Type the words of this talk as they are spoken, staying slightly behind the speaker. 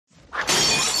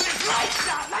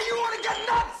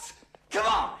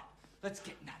Let's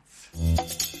get nuts.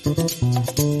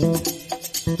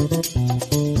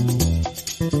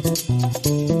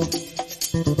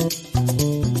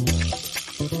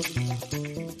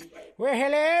 Well,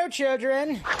 hello,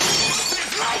 children.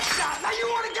 It's lights out. Now you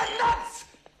want to get nuts?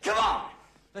 Come on.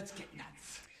 Let's get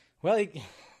nuts.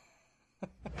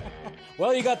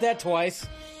 Well, you got that twice.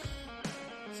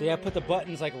 See, I put the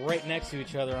buttons like right next to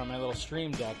each other on my little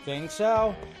stream deck thing,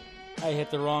 so I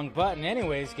hit the wrong button.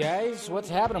 Anyways, guys, what's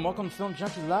happening? Welcome to Film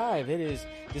Junkee Live. It is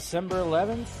December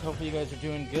 11th. Hopefully you guys are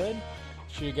doing good. Make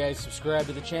sure you guys subscribe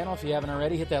to the channel if you haven't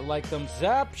already. Hit that like, thumbs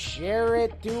up, share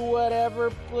it, do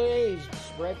whatever, please.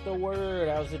 Spread the word.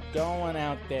 How's it going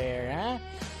out there, huh?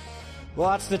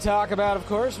 Lots to talk about, of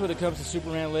course, when it comes to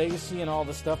Superman Legacy and all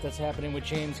the stuff that's happening with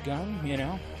James Gunn, you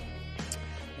know,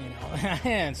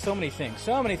 and so many things,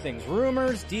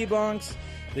 rumors, debunks,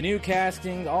 the new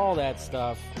casting, all that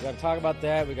stuff. We got to talk about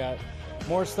that. We got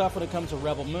more stuff when it comes to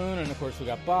Rebel Moon, and of course we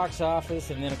got box office,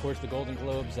 and then of course the Golden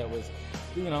Globes. That was,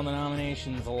 you know, the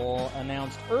nominations all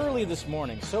announced early this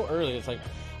morning. So early, it's like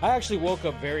I actually woke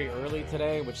up very early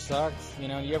today, which sucks. You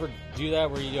know, you ever do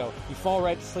that where you fall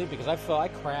right to sleep? Because I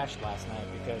crashed last night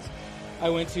because I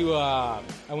went to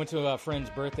a friend's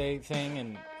birthday thing,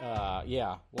 and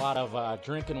a lot of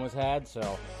drinking was had, so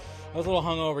I was a little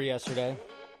hungover yesterday,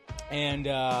 and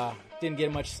didn't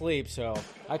get much sleep, so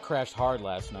I crashed hard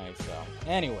last night. So,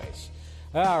 anyways,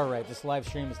 all right, this live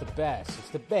stream is the best. It's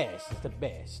the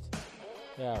best.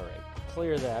 All right,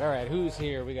 clear that. All right, who's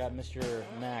here? We got Mr.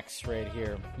 Max right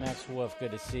here. Max Wolf,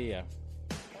 good to see you.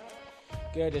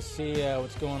 Good to see you.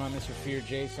 What's going on, Mr. Fear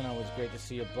Jason? Always great to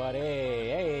see you, bud.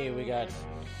 Hey, we got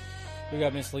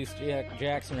Miss Lisa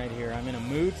Jackson right here. I'm in a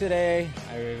mood today.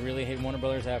 I really hate Warner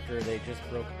Brothers after they just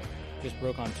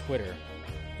broke on Twitter.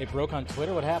 They broke on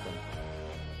Twitter? What happened?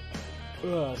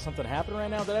 Something happened right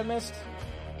now that I missed?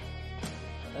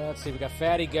 Let's see, we got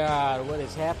Fatty God. What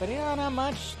is happening? Oh, not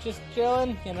much. Just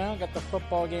chilling, you know. Got the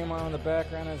football game on in the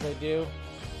background as I do.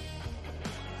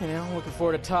 You know, looking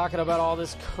forward to talking about all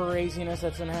this craziness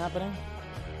that's been happening.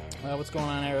 What's going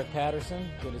on, Eric Patterson?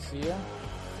 Good to see you.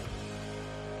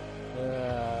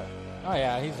 Oh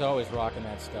yeah, he's always rocking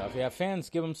that stuff. Yeah, fans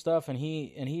give him stuff, and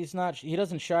he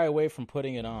doesn't shy away from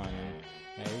putting it on. And,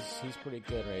 yeah, he's pretty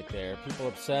good right there. People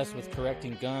obsessed with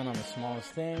correcting Gunn on the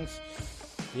smallest things.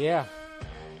 Yeah.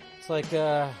 It's like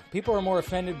people are more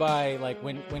offended by like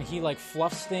when he like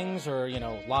fluffs things or, you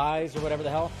know, lies or whatever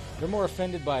the hell. They're more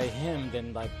offended by him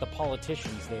than like the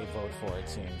politicians they vote for, it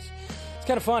seems. It's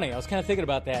kind of funny. I was kind of thinking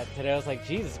about that today. I was like,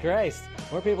 Jesus Christ,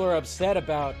 more people are upset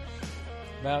about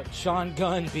Sean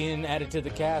Gunn being added to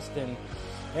the cast. And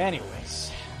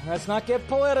anyways, let's not get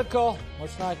political.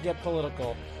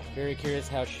 Very curious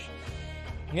how.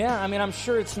 Yeah, I mean, I'm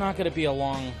sure it's not going to be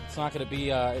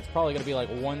it's probably going to be like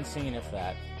one scene, if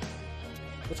that.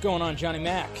 What's going on, Johnny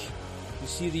Mac? You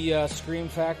see the Scream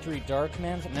Factory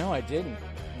Darkman? No, I didn't.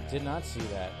 I did not see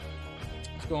that.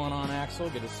 What's going on, Axel?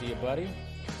 Good to see you, buddy.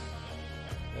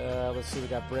 Let's see, we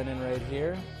got Brennan right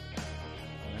here.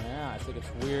 Yeah, I think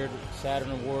it's weird.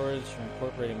 Saturn Awards for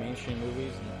incorporating mainstream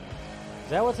movies. Is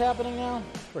that what's happening now?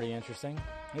 Pretty interesting.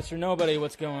 Mr. Nobody,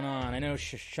 what's going on? I know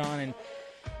Sean and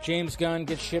James Gunn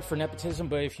gets shit for nepotism,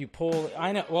 but if you pull...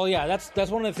 I know... Well, yeah,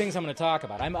 that's one of the things I'm going to talk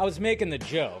about. I was making the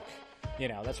joke. You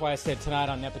know, that's why I said tonight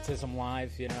on Nepotism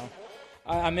Live, you know.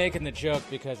 I'm making the joke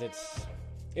because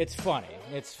it's funny.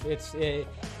 It's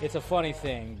a funny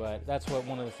thing, but that's what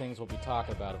one of the things we'll be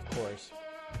talking about, of course,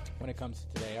 when it comes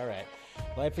to today. All right.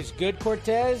 Life is good,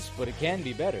 Cortez, but it can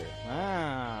be better.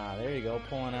 Ah, there you go,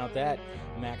 pulling out that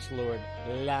Max Lord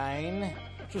line,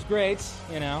 which was great,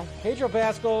 you know. Pedro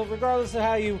Pascal, regardless of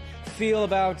how you feel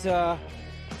about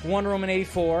Wonder Woman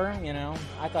 84, you know,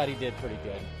 I thought he did pretty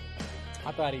good.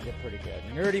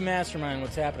 Nerdy Mastermind,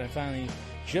 what's happening? I finally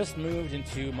just moved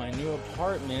into my new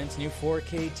apartment. New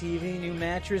 4K TV, new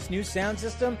mattress, new sound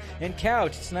system, and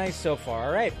couch. It's nice so far.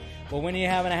 All right. Well, when are you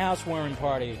having a housewarming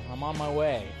party? I'm on my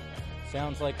way.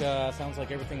 Sounds like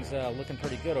everything's looking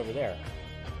pretty good over there.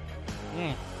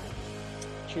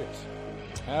 Cheers.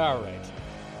 All right.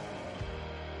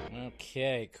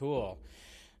 Okay, cool.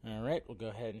 All right, we'll go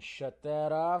ahead and shut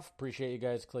that off. Appreciate you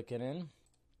guys clicking in.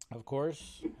 Of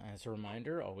course, as a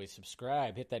reminder, always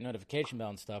subscribe, hit that notification bell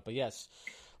and stuff. But yes,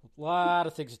 a lot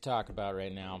of things to talk about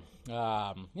right now.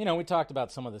 You know, we talked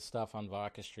about some of this stuff on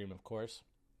Vodka Stream, of course.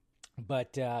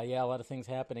 But, yeah, a lot of things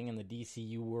happening in the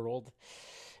DCU world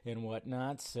and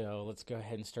whatnot. So let's go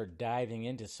ahead and start diving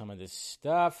into some of this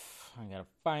stuff. I got to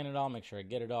find it all, make sure I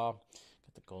get it all.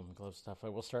 Got the Golden Globe stuff.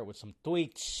 We'll start with some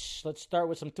tweets. Let's start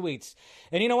with some tweets.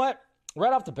 And you know what?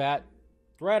 Right off the bat,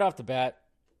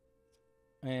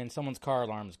 and someone's car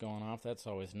alarm's going off. That's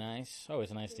always nice.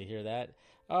 Always nice to hear that.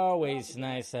 Always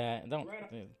nice. Don't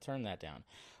turn that down.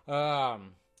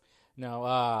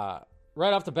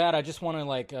 Right off the bat, I just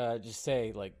want to just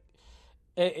say,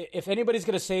 if anybody's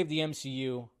going to save the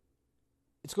MCU,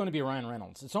 it's going to be Ryan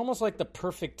Reynolds. It's almost like the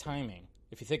perfect timing,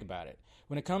 if you think about it.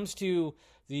 When it comes to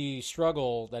the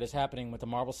struggle that is happening with the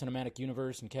Marvel Cinematic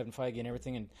Universe and Kevin Feige and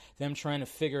everything, and them trying to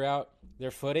figure out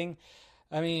their footing,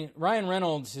 I mean, Ryan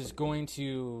Reynolds is going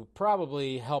to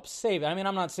probably help save it. I mean,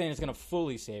 I'm not saying it's going to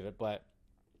fully save it, but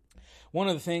one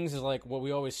of the things is like what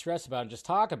we always stress about and just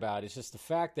talk about is just the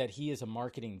fact that he is a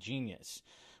marketing genius.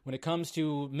 When it comes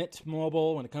to Mint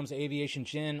Mobile, when it comes to Aviation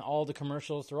Gin, all the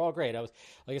commercials, they're all great. I was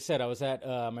at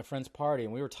my friend's party,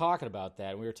 and we were talking about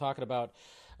that. I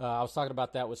was talking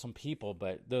about that with some people,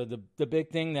 but the big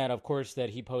thing that, of course,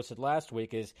 that he posted last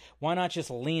week is why not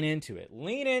just lean into it?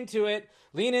 Lean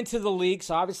into the leaks.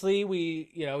 Obviously,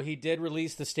 he did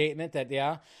release the statement that,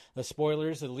 the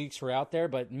spoilers, the leaks were out there,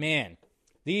 but man,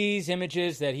 these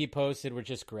images that he posted were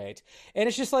just great. And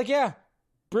it's just like,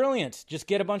 brilliant. Just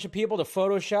get a bunch of people to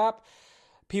Photoshop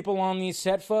people on these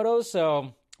set photos.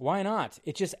 So why not?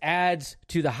 It just adds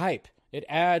to the hype. It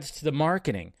adds to the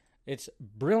marketing. It's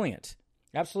brilliant.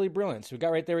 Absolutely brilliant. So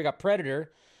we got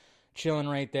Predator chilling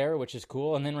right there, which is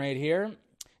cool. And then right here,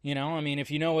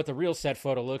 if you know what the real set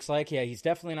photo looks like, he's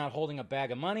definitely not holding a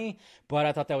bag of money, but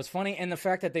I thought that was funny. And the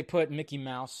fact that they put Mickey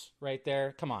Mouse right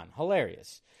there, come on,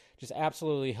 hilarious. Just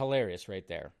absolutely hilarious right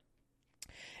there.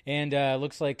 And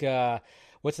looks like,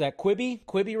 what's that,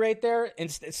 Quibi right there? And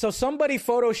so somebody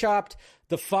Photoshopped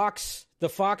the Fox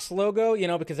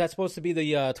logo, because that's supposed to be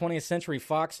the 20th Century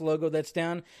Fox logo that's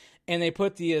down. And they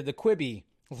put the Quibi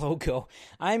logo.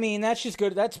 I mean, that's just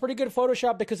good. That's pretty good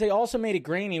Photoshop because they also made it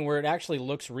grainy where it actually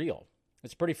looks real.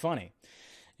 It's pretty funny.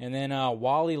 And then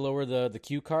Wally lowered the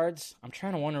cue cards. I'm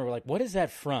trying to wonder, what is that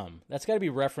from? That's got to be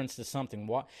referenced to something.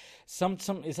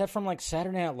 Is that from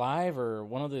Saturday Night Live or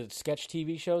one of the sketch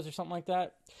TV shows or something like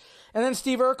that? And then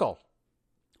Steve Urkel.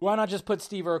 Why not just put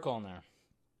Steve Urkel in there?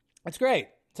 It's great.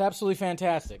 It's absolutely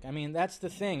fantastic. I mean, that's the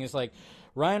thing. Is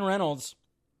Ryan Reynolds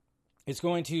is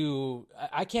going to...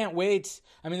 I can't wait.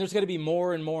 I mean, there's going to be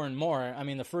more and more and more. I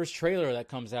mean, the first trailer that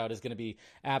comes out is going to be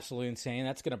absolutely insane.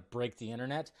 That's going to break the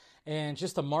internet. And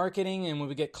just the marketing, and when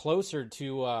we get closer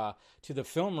to the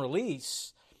film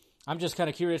release, I'm just kind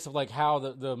of curious of how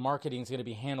the marketing is going to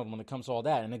be handled when it comes to all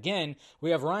that. And again,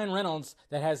 we have Ryan Reynolds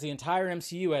that has the entire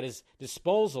MCU at his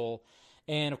disposal,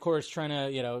 and of course trying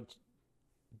to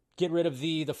get rid of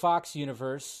the Fox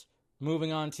universe,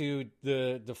 moving on to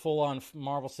the full-on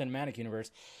Marvel Cinematic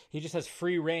Universe. He just has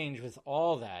free range with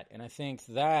all that, and I think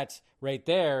that right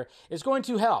there is going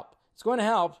to help. It's going to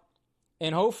help,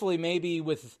 and hopefully maybe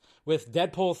with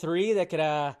Deadpool 3 that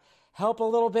could help a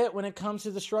little bit when it comes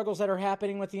to the struggles that are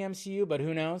happening with the MCU, but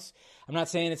who knows? I'm not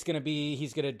saying he's going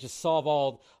to just solve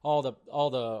all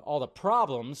the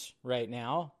problems right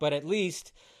now, but at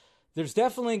least there's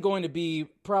definitely going to be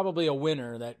probably a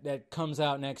winner that comes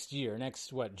out next year.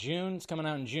 June? It's coming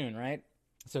out in June, right?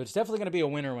 So it's definitely going to be a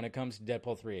winner when it comes to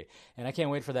Deadpool 3. And I can't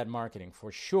wait for that marketing,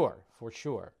 for sure.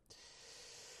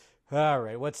 All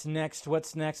right, what's next? All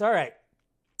right.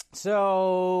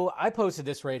 So I posted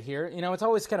this right here. It's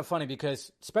always kind of funny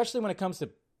because, especially when it comes to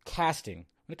casting,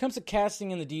 in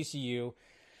the DCU,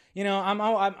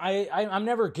 I'm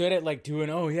never good at doing,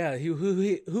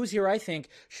 who's here I think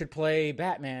should play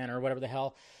Batman or whatever the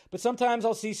hell. But sometimes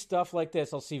I'll see stuff like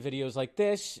this. I'll see videos like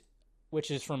this, which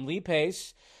is from Lee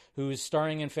Pace, who's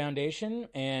starring in Foundation,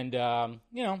 and I've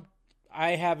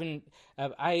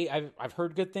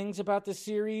heard good things about this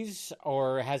series,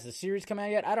 or has the series come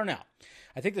out yet? I don't know.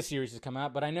 I think the series has come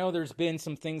out, but I know there's been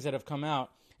some things that have come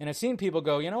out, and I've seen people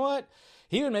go, you know what?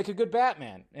 He would make a good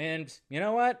Batman. And you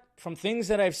know what? From things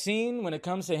that I've seen when it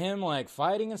comes to him,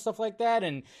 fighting and stuff like that,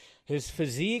 and his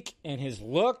physique and his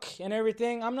look and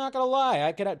everything, I'm not going to lie.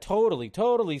 I could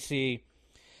totally see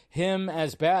him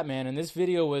as Batman. And this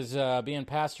video was being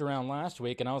passed around last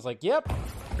week, and I was like, yep,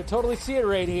 I could totally see it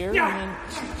right here.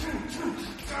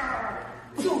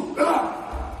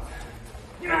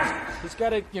 He's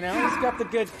got the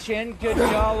good chin, good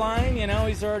jawline,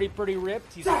 he's already pretty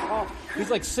ripped. He's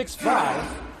like 6'5".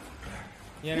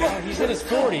 He's in his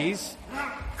 40s.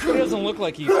 He doesn't look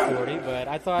like he's 40, but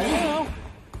I thought,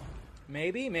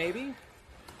 maybe.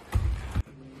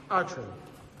 Archer.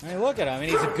 I mean, look at him. I mean,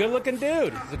 he's a good-looking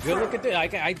dude.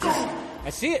 I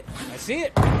see it. See,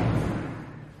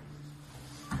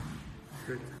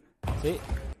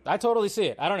 I totally see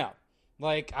it. I don't know.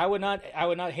 I would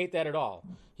not hate that at all.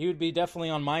 He would be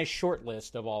definitely on my short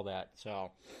list of all that.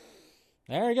 So,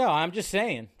 There you go. I'm just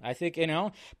saying. I think,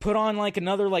 put on like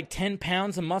another like 10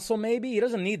 pounds of muscle maybe. He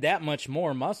doesn't need that much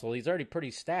more muscle. He's already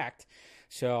pretty stacked.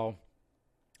 So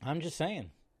I'm just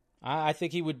saying. I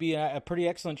think he would be a pretty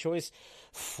excellent choice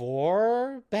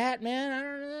for Batman. I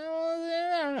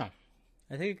don't know.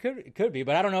 I think it could be,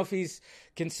 but I don't know if he's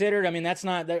considered. I mean,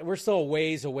 we're still a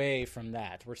ways away from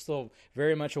that. We're still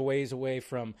very much a ways away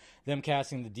from them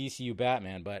casting the DCU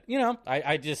Batman. But,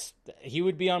 he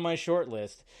would be on my short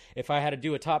list. If I had to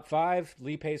do a top 5,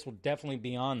 Lee Pace will definitely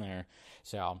be on there.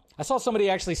 So I saw somebody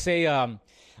actually say Liam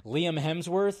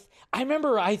Hemsworth. I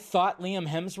remember I thought Liam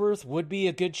Hemsworth would be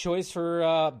a good choice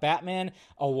for Batman,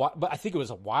 but I think it was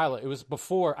a while. It was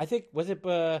before, I think it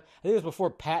was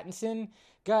before Pattinson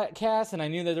got cast, and I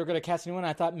knew that they were going to cast a new one.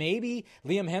 I thought maybe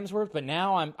Liam Hemsworth, but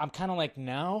now I'm kind of like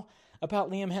now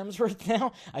about Liam Hemsworth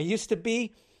now.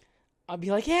 I'd be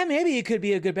like, yeah, maybe he could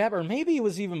be a good Batman, or maybe it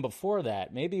was even before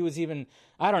that. Maybe it was even,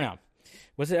 I don't know.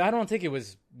 I don't think it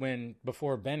was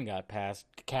before Ben got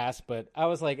cast, but I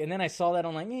was like, and then I saw that,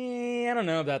 I'm like, I don't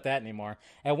know about that anymore.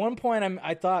 At one point,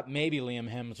 I thought maybe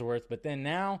Liam Hemsworth, but then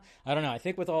now, I don't know. I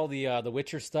think with all the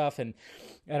Witcher stuff, and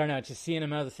I don't know, just seeing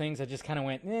him in other things, I just kind of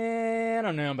went, I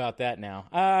don't know about that now.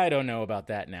 I don't know about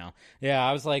that now. Yeah,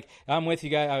 I was like, I'm with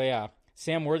you guys. Oh yeah,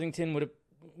 Sam Worthington would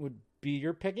be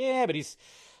your pick. Yeah, but he's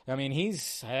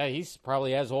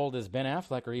probably as old as Ben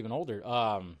Affleck or even older.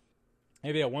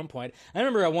 Maybe at one point. I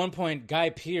remember at one point, Guy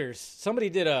Pearce,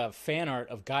 somebody did a fan art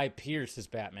of Guy Pearce as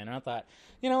Batman. And I thought,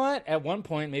 you know what? At one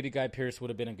point, maybe Guy Pearce would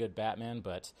have been a good Batman.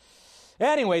 But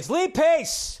anyways, Lee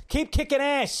Pace, keep kicking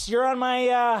ass. You're on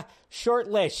my short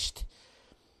list.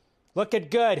 Looking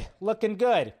good.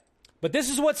 But this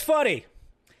is what's funny.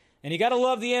 And you got to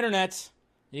love the internet.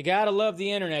 You got to love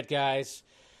the internet, guys.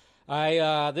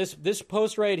 This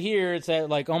post right here, it's at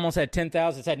like almost at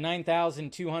 10,000. It's at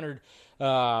 9,200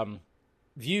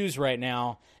 views right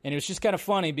now, and it was just kind of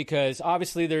funny because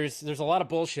obviously there's a lot of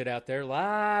bullshit out there, and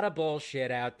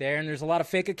there's a lot of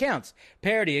fake accounts,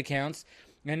 parody accounts,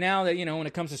 and now that, when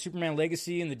it comes to Superman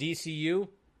Legacy and the DCU,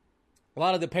 a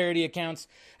lot of the parody accounts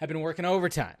have been working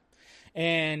overtime,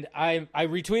 and I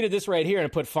retweeted this right here and I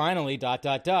put finally ...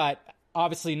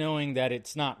 obviously knowing that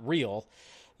it's not real,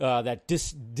 that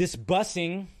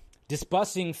disbussing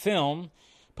film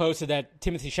posted that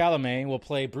Timothee Chalamet will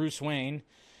play Bruce Wayne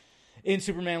in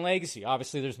Superman Legacy.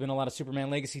 Obviously, there's been a lot of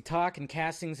Superman Legacy talk and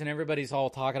castings, and everybody's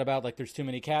all talking about, like, there's too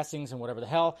many castings and whatever the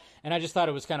hell. And I just thought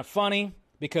it was kind of funny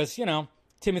because, Timothee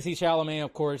Chalamet,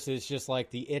 of course, is just like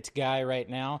the it guy right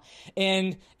now.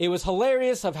 And it was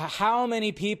hilarious of how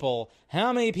many people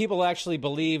actually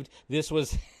believed this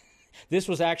was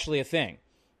actually a thing.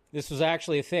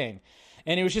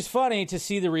 And it was just funny to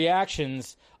see the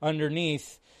reactions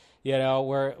underneath,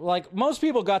 where, like, most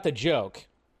people got the joke.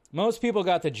 But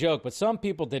some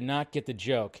people did not get the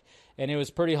joke. And it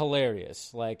was pretty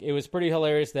hilarious. Like, it was pretty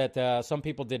hilarious that some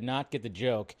people did not get the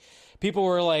joke. People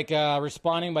were, like,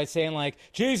 responding by saying, like,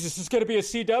 Jesus, this is going to be a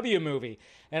CW movie.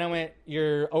 And I went,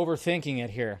 you're overthinking it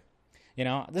here.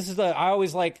 This is I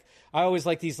always like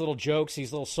these little jokes,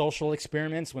 these little social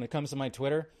experiments when it comes to my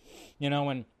Twitter.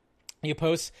 When you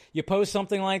post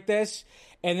something like this,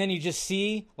 and then you just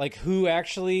see, like, who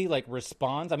actually, like,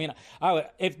 responds. I mean,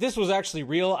 if this was actually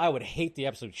real, I would hate the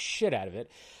absolute shit out of it.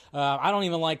 I don't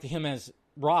even like him as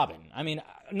Robin. I mean,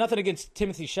 nothing against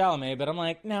Timothée Chalamet, but I'm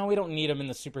like, no, we don't need him in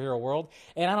the superhero world,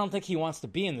 and I don't think he wants to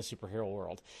be in the superhero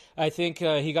world. I think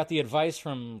he got the advice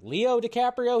from Leo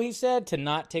DiCaprio, he said, to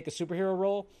not take a superhero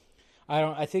role.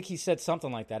 I think he said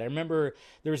something like that. I remember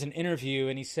there was an interview,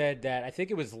 and he said that, I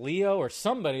think it was Leo or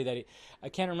somebody I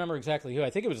can't remember exactly who. I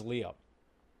think it was Leo.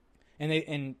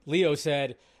 And Leo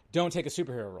said, don't take a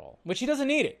superhero role, which he doesn't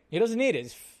need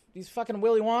it. He's fucking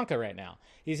Willy Wonka right now.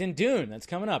 He's in Dune. That's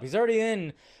coming up. He's already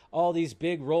in all these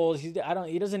big roles. He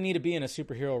doesn't need to be in a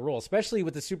superhero role, especially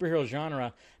with the superhero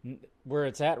genre where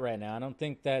it's at right now. I don't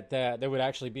think that there would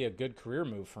actually be a good career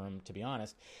move for him, to be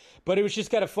honest. But it was just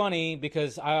kind of funny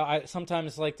because I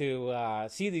sometimes like to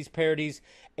see these parodies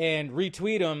and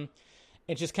retweet them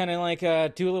and just kind of like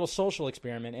do a little social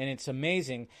experiment. And it's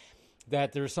amazing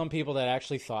that there are some people that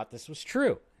actually thought this was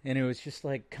true. And it was just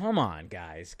like, come on,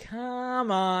 guys.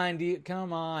 Come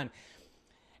on.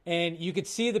 And you could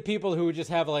see the people who would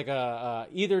just have like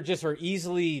either just are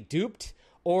easily duped,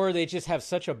 or they just have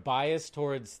such a bias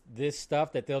towards this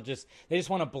stuff that they just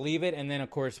want to believe it, and then,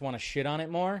 of course, want to shit on it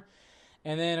more.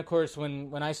 And then, of course,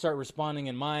 when I start responding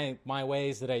in my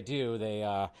ways that I do,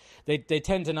 they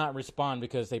tend to not respond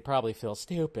because they probably feel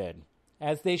stupid.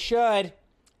 As they should.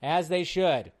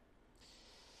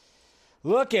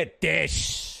 Look at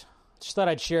this. Just thought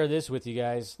I'd share this with you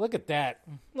guys. Look at that.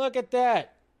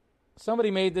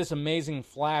 somebody made this amazing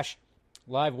Flash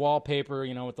live wallpaper,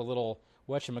 with the little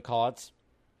whatchamacallits.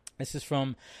 This is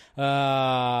from,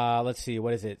 let's see,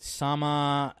 what is it?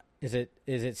 Is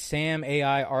it Sam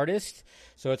AI Artist?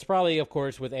 So it's probably, of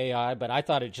course, with AI, but I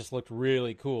thought it just looked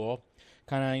really cool.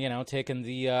 Kind of, taking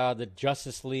the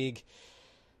Justice League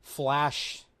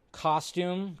Flash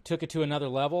costume, took it to another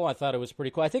level. I thought it was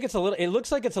pretty cool. I think it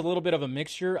looks like it's a little bit of a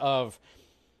mixture of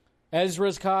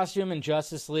Ezra's costume in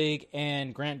Justice League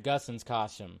and Grant Gustin's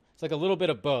costume. It's like a little bit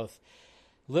of both.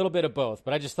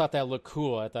 But I just thought that looked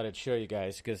cool. I thought I'd show you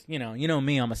guys because, you know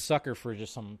me, I'm a sucker for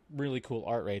just some really cool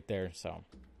art right there. So,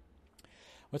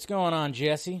 what's going on,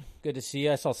 Jesse? Good to see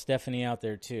you. I saw Stephanie out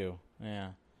there, too.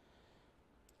 Yeah.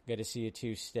 Good to see you,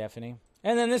 too, Stephanie.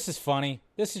 And then this is funny.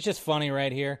 This is just funny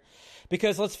right here.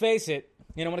 Because let's face it,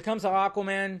 when it comes to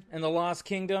Aquaman and the Lost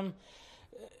Kingdom,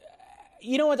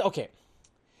 you know what? Okay.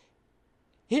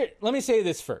 Here, let me say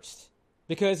this first.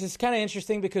 Because it's kind of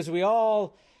interesting because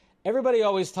everybody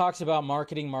always talks about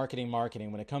marketing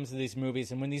when it comes to these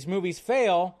movies. And when these movies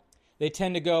fail, they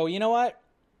tend to go, you know what?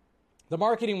 The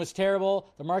marketing was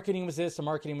terrible. The marketing was this. The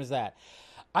marketing was that.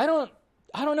 I don't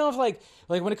know if like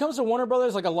when it comes to Warner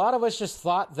Brothers, like a lot of us just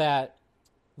thought that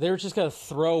they were just going to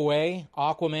throw away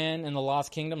Aquaman and the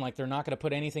Lost Kingdom. Like they're not going to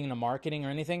put anything into marketing or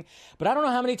anything. But I don't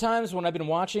know how many times when I've been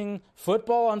watching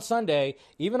football on Sunday,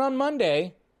 even on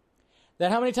Monday,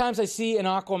 that how many times I see an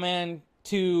Aquaman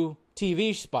 2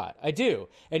 TV spot. I do.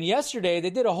 And yesterday they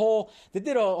did a whole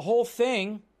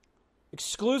thing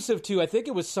exclusive to, I think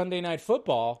it was Sunday Night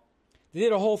Football. They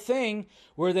did a whole thing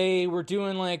where they were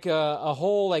doing like a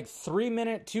whole like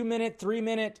 3-minute, 2-minute,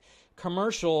 3-minute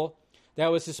commercial that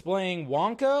was displaying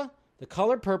Wonka, The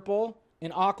Color Purple,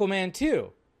 and Aquaman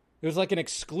 2. It was like an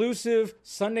exclusive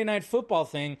Sunday Night Football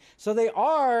thing. So they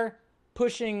are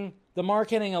pushing the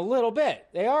marketing a little bit.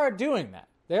 They are doing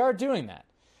that.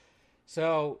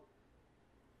 So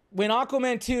when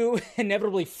Aquaman 2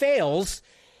 inevitably fails,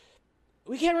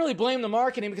 we can't really blame the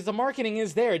marketing because the marketing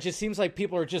is there. It just seems like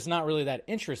people are just not really that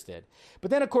interested. But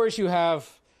then, of course, you have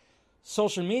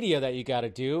social media that you got to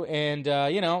do. And,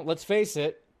 let's face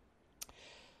it,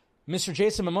 Mr.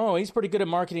 Jason Momoa, he's pretty good at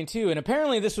marketing too. And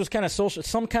apparently this was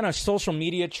some kind of social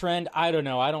media trend. I don't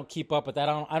know. I don't keep up with that.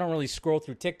 I don't really scroll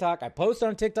through TikTok. I post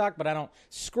on TikTok, but I don't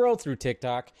scroll through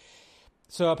TikTok.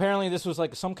 So apparently this was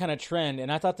like some kind of trend.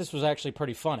 And I thought this was actually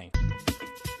pretty funny.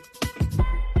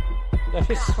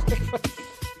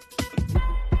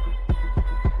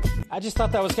 I just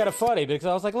thought that was kind of funny because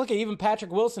I was like, look, even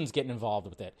Patrick Wilson's getting involved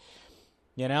with it.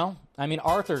 I mean,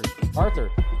 Arthur,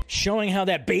 showing how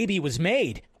that baby was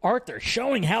made. Arthur,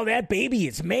 showing how that baby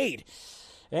is made.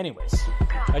 Anyways,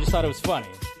 I just thought it was funny.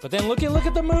 But then look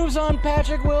at the moves on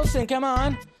Patrick Wilson. Come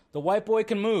on. The white boy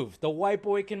can move. The white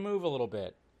boy can move a little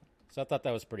bit. So I thought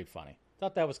that was pretty funny.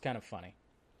 Thought that was kind of funny.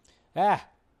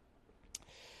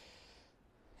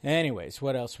 Anyways,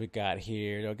 what else we got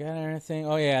here? Do I got anything?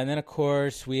 Oh, yeah, and then, of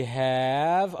course, we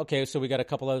have... Okay, so we got a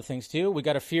couple other things, too. We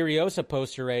got a Furiosa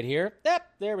poster right here. Yep,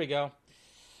 there we go.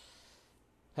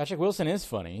 Patrick Wilson is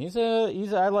funny.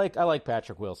 I like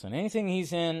Patrick Wilson. Anything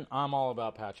he's in, I'm all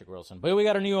about Patrick Wilson. But we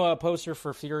got a new poster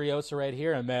for Furiosa right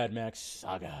here, and Mad Max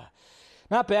Saga.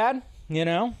 Not bad,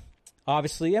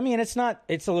 Obviously, I mean, it's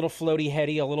a little floaty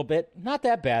heady a little bit. Not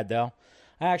that bad, though.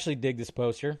 I actually dig this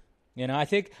poster. I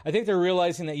think they're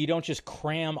realizing that you don't just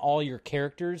cram all your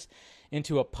characters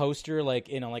into a poster, like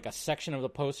like a section of the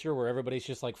poster where everybody's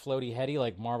just like floaty heady,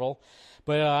 like Marvel.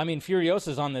 But I mean,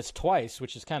 Furiosa's on this twice,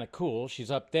 which is kind of cool.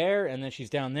 She's up there and then she's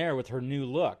down there with her new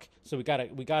look. So we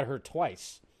got her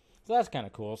twice. So that's kind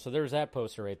of cool. So there's that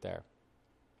poster right there.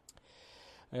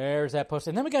 There's that poster,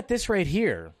 and then we got this right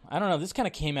here. I don't know. This kind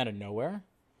of came out of nowhere.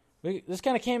 We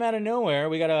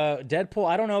got a Deadpool.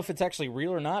 I don't know if it's actually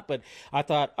real or not, but I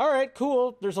thought, all right,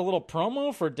 cool. There's a little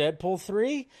promo for Deadpool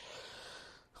 3.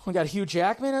 We got Hugh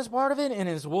Jackman as part of it in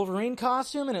his Wolverine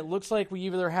costume, and it looks like we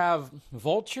either have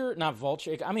not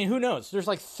Vulture. I mean, who knows? There's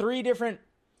like 3 different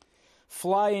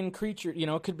flying creatures.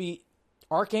 It could be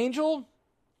Archangel,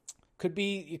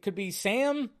 it could be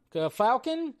Sam,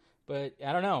 Falcon, but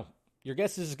I don't know. Your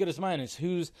guess is as good as mine. Is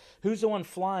who's the one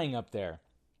flying up there?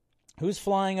 Who's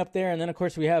flying up there? And then, of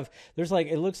course,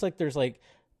 it looks like there's like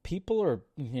people or,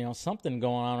 something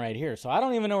going on right here. So I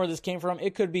don't even know where this came from.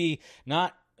 It could be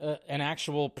not an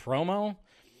actual promo.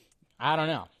 I don't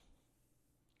know.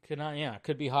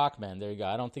 Could be Hawkman. There you go.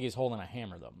 I don't think he's holding a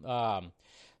hammer, though.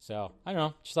 So, I don't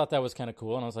know. Just thought that was kind of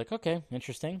cool. And I was like, okay,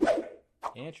 interesting.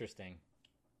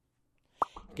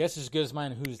 Guess as good as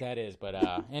mine whose that is. But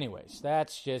anyways,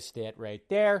 that's just it right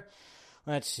there.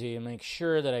 Let's see, make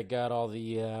sure that I got all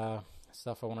the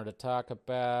stuff I wanted to talk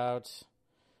about.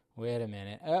 Wait a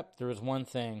minute. There was one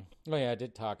thing. Oh, yeah, I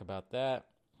did talk about that.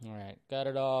 All right, got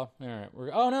it all. All right.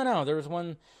 No. There was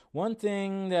one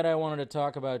thing that I wanted to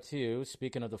talk about, too,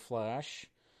 speaking of The Flash.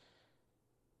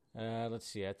 Let's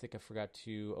see. I think I forgot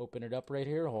to open it up right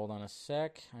here. Hold on a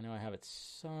sec. I know I have it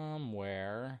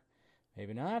somewhere.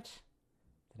 Maybe not.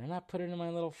 Did I not put it in my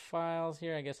little files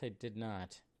here? I guess I did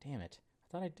not. Damn it.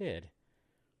 I thought I did.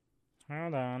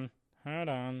 Hold on.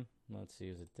 Let's see.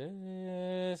 Is it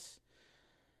this?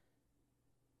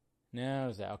 No,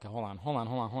 is that? Okay, hold on.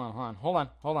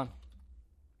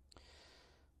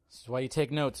 This is why you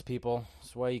take notes, people. This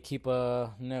is why you keep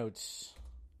notes.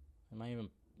 Am I even...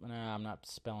 No, I'm not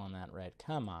spelling that right.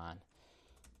 Come on.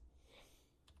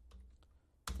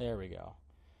 There we go.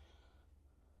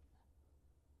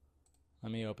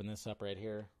 Let me open this up right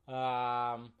here.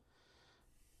 Our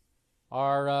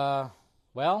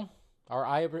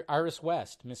Iris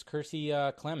West, Miss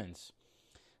Kirstie Clemens,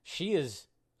 she is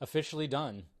officially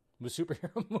done with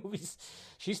superhero movies.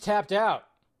 She's tapped out.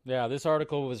 Yeah, this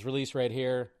article was released right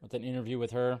here with an interview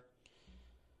with her.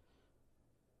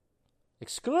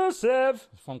 Exclusive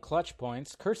from Clutch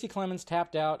Points. Kirstie Clemens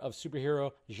tapped out of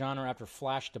superhero genre after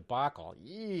Flash debacle.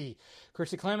 Yee.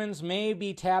 Kirstie Clemens may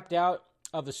be tapped out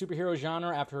of the superhero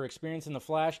genre after her experience in The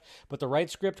Flash, but the right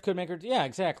script could make her... Yeah,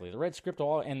 exactly. The right script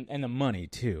and the money,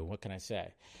 too. What can I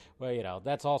say? Well,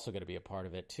 that's also going to be a part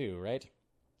of it, too, right?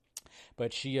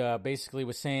 But she basically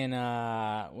was saying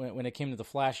when it came to the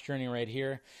Flash journey right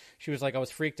here, she was like, I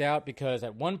was freaked out because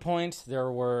at one point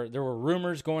there were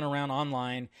rumors going around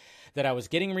online that I was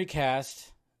getting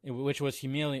recast, which was she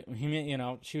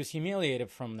was humiliated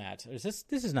from that. This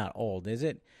is not old, is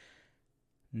it?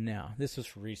 No, this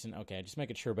was recent. Okay, just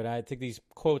making sure. But I think these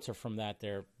quotes are from that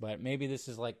there. But maybe this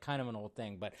is like kind of an old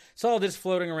thing. But saw this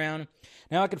floating around.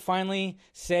 Now I could finally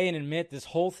say and admit this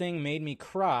whole thing made me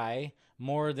cry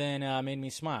more than made me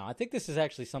smile. I think this is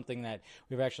actually something that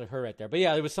we've actually heard right there. But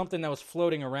yeah, it was something that was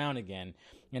floating around again.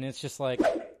 And it's just like,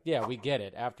 yeah, we get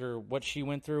it. After what she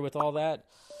went through with all that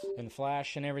and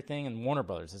Flash and everything and Warner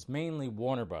Brothers. It's mainly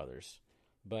Warner Brothers.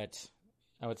 But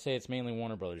I would say it's mainly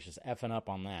Warner Brothers just effing up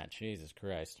on that. Jesus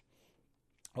Christ.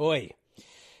 Oi.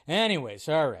 Anyways,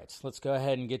 all right. Let's go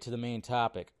ahead and get to the main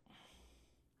topic.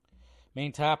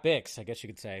 Main topics, I guess you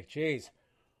could say. Jeez.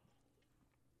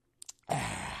 All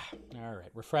right.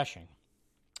 Refreshing.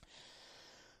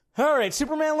 All right.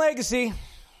 Superman Legacy.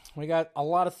 We got a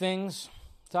lot of things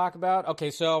to talk about.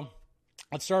 Okay, so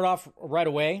let's start off right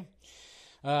away.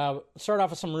 Start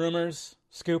off with some rumors,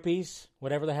 scoopies,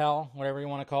 whatever you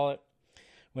want to call it.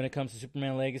 When it comes to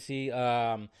Superman Legacy,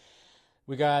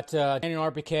 we got Daniel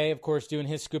RPK, of course, doing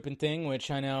his scooping thing, which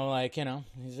I know,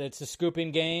 it's a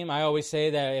scooping game. I always say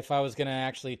that if I was going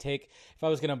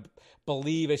to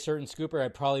believe a certain scooper,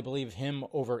 I'd probably believe him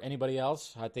over anybody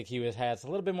else. I think he has a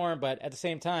little bit more, but at the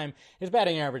same time, his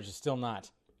batting average is still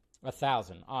not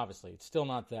 1,000, obviously. It's still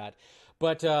not that.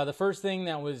 But the first thing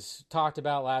that was talked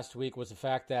about last week was the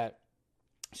fact that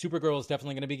Supergirl is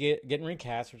definitely going to be getting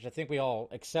recast, which I think we all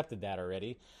accepted that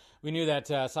already. We knew that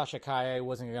Sasha Calle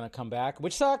wasn't going to come back,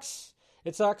 which sucks.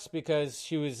 It sucks because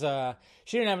she didn't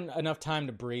have enough time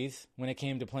to breathe when it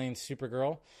came to playing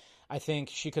Supergirl. I think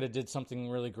she could have did something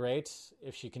really great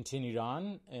if she continued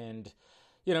on. And,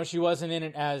 she wasn't in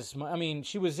it as much. I mean,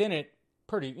 she was in it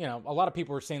pretty, a lot of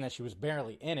people were saying that she was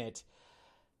barely in it.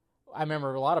 I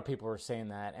remember a lot of people were saying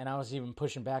that, and I was even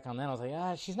pushing back on that. I was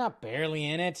like, she's not barely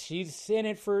in it. She's in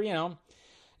it for,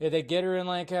 they get her in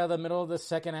the middle of the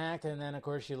second act, and then of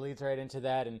course she leads right into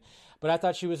that. But I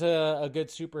thought she was a good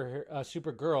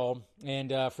Supergirl,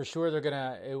 and for sure they're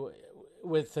gonna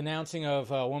with announcing of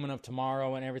Woman of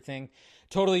Tomorrow and everything,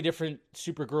 totally different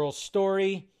Supergirl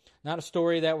story. Not a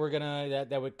story that we're gonna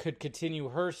could continue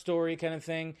her story kind of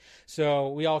thing. So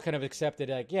we all kind of accepted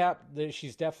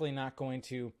she's definitely not going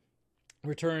to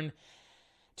return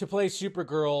to play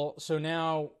Supergirl. So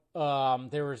now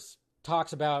there was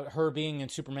talks about her being in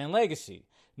Superman Legacy.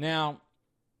 Now,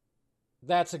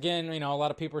 that's again, a lot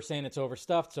of people are saying it's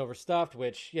overstuffed,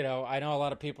 which, I know a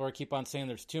lot of people keep on saying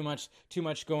there's too much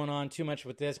going on, too much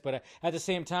with this, but at the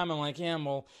same time, I'm like,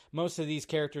 most of these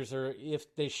characters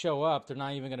if they show up, they're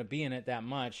not even going to be in it that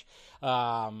much.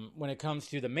 When it comes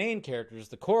to the main characters,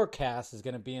 the core cast is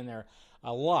going to be in there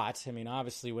a lot. I mean,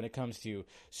 obviously, when it comes to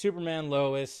Superman,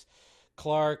 Lois,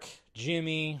 Clark,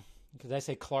 Jimmy, because I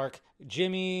say Clark,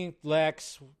 Jimmy,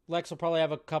 Lex will probably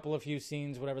have a few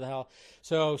scenes, whatever the hell.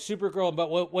 So Supergirl, but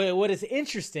what is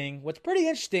interesting, what's pretty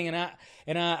interesting,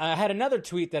 and I had another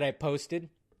tweet that I posted.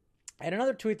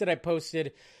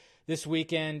 This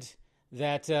weekend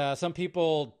that some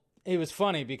people, it was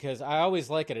funny because I always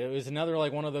like it. It was another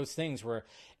one of those things where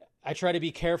I try to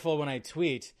be careful when I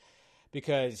tweet,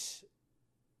 because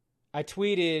I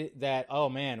tweeted that, oh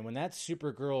man, when that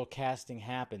Supergirl casting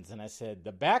happens, and I said,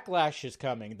 the backlash is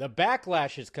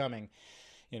coming,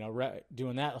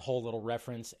 doing that whole little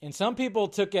reference. And some people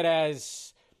took it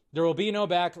as there will be no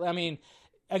backlash. I mean,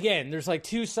 again, there's like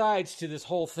two sides to this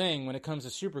whole thing when it comes to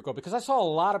Supergirl, because I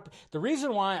saw the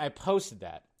reason why I posted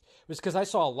that was because I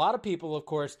saw a lot of people, of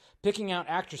course, picking out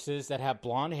actresses that have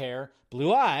blonde hair,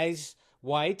 blue eyes,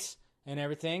 white, and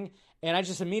everything. And I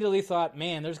just immediately thought,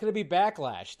 man, there's going to be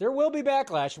backlash. There will be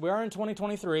backlash. We are in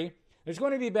 2023. There's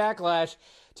going to be backlash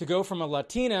to go from a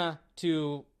Latina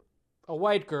to a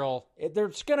white girl.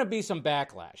 There's going to be some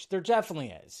backlash. There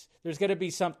definitely is. There's going to be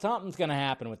something's going to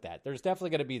happen with that. There's definitely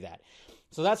going to be that.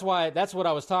 So that's what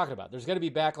I was talking about. There's going to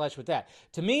be backlash with that.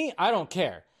 To me, I don't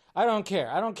care. I don't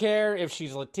care if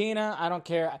she's Latina. I don't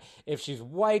care if she's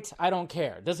white. I don't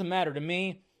care. It doesn't matter to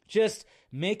me. Just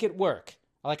make it work.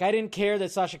 Like, I didn't care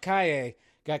that Sasha Calle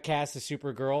got cast as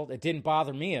Supergirl. It didn't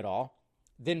bother me at all.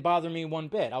 It didn't bother me one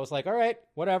bit. I was like, all right,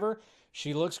 whatever.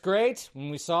 She looks great. When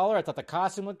we saw her, I thought the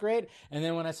costume looked great. And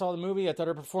then when I saw the movie, I thought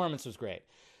her performance was great.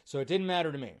 So it didn't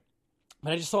matter to me.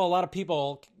 But I just saw a lot of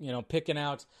people, picking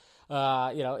out,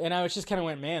 and I was just kind of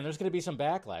went, man, there's going to be some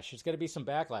backlash. There's going to be some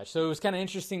backlash. So it was kind of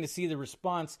interesting to see the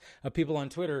response of people on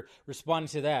Twitter responding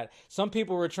to that. Some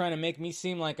people were trying to make me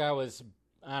seem like I was,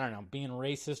 I don't know, being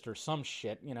racist or some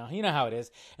shit. You know how it is.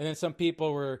 And then some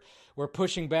people were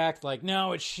pushing back like,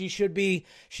 no, she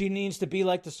needs to be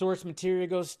like the source material.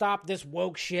 Go stop this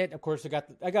woke shit. Of course,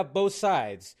 I got both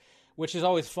sides, which is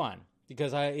always fun.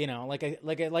 Because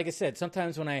like I said,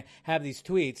 sometimes when I have these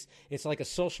tweets, it's like a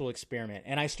social experiment,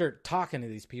 and I start talking to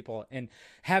these people and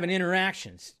having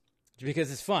interactions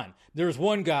because it's fun. There was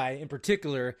one guy in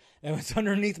particular that was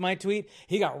underneath my tweet.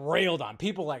 He got railed on.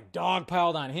 People like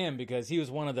dogpiled on him because he was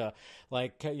one of the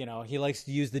he likes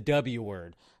to use the W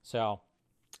word. So,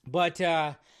 but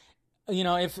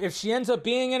if she ends up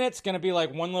being in it, it's going to be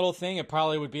like one little thing. It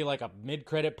probably would be like a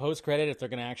mid-credit, post-credit if they're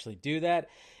going to actually do that.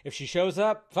 If she shows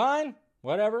up, fine,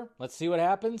 whatever. Let's see what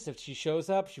happens. If she shows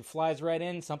up, she flies right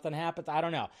in, something happens. I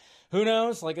don't know. Who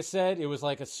knows? Like I said, it was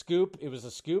like a scoop. It was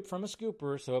a scoop from a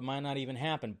scooper, so it might not even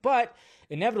happen. But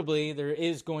inevitably, there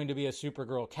is going to be a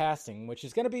Supergirl casting, which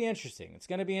is going to be interesting. It's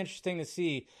going to be interesting to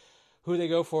see who they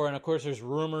go for. And, of course, there's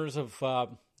rumors of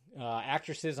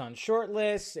actresses on short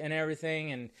lists and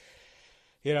everything, and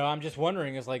I'm just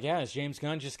wondering, is James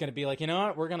Gunn just going to be like, you know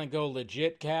what, we're going to go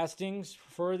legit castings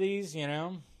for these,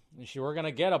 we're going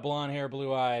to get a blonde hair,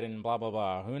 blue-eyed, and blah, blah,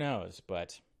 blah. Who knows?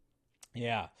 But,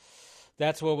 yeah,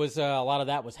 that's what was, a lot of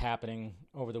that was happening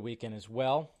over the weekend as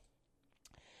well.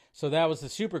 So that was the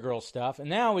Supergirl stuff. And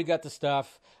now we got the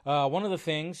stuff, one of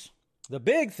the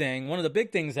big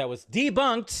things that was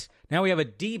debunked. Now we have a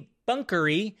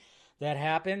debunkery that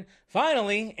happened,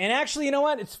 finally. And actually, you know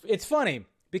what? It's funny,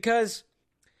 because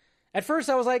at first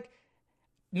I was like,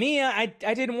 I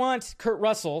didn't want Kurt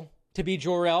Russell to be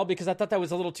Jor-El because I thought that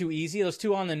was a little too easy. It was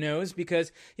too on the nose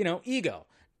because, ego.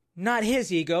 Not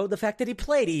his ego, the fact that he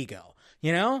played ego,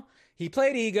 He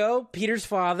played Ego, Peter's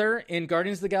father, in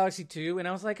Guardians of the Galaxy 2, and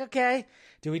I was like, okay,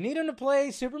 do we need him to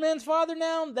play Superman's father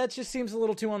now? That just seems a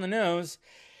little too on the nose.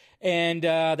 And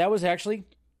that was actually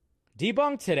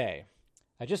debunked today.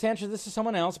 I just answered this to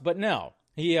someone else, but no.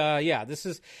 He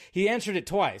answered it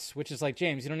twice, which is like,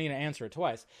 James, you don't need to answer it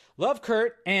twice. Love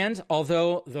Kurt, and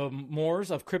although the Moors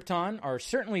of Krypton are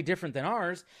certainly different than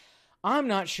ours, I'm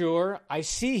not sure I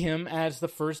see him as the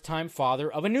first-time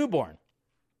father of a newborn.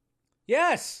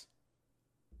 Yes.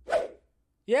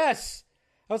 Yes.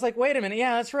 I was like, wait a minute.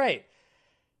 Yeah, that's right.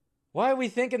 Why are we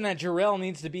thinking that Jor-El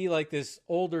needs to be like this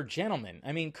older gentleman?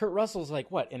 I mean, Kurt Russell's like,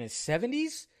 what, in his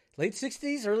 70s? Late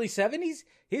 60s? Early 70s?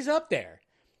 He's up there.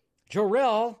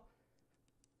 Jor-El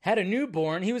had a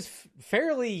newborn. He was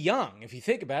fairly young, if you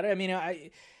think about it. I mean,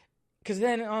 because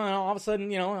then all of a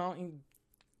sudden,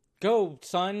 go,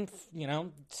 son,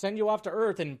 send you off to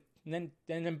Earth, and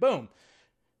then boom,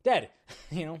 dead.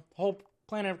 Whole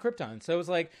planet of Krypton. So it was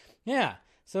like, yeah.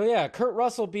 So yeah, Kurt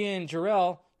Russell being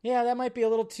Jor-El, yeah, that might be a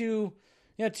little too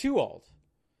old.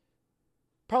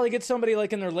 Probably get somebody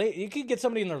like you could get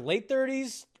somebody in their late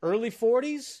 30s, early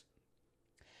 40s.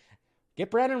 Get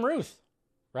Brandon Routh?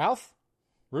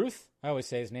 Ruth? I always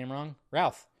say his name wrong.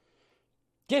 Routh.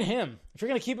 Get him. If you're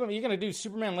going to keep him, you're going to do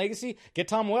Superman Legacy, get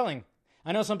Tom Welling.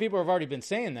 I know some people have already been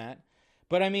saying that,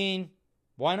 but I mean,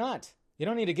 why not? You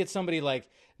don't need to get somebody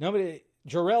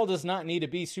Jor-El does not need to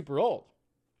be super old.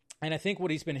 And I think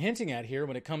what he's been hinting at here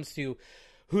when it comes to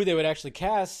who they would actually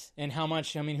cast and how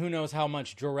much, I mean, who knows how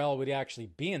much Jor-El would actually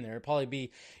be in there. It'd probably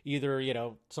be either,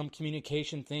 some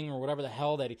communication thing or whatever the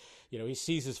hell that, he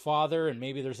sees his father and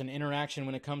maybe there's an interaction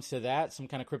when it comes to that, some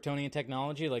kind of Kryptonian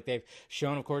technology like they've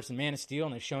shown, of course, in Man of Steel,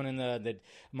 and they've shown in the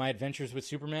My Adventures with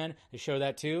Superman. They show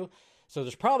that too. So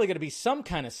there's probably going to be some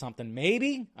kind of something,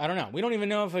 maybe. I don't know. We don't even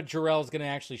know if a Jor-El is going to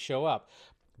actually show up.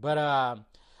 But, I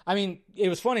mean, it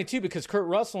was funny too because Kurt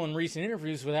Russell in recent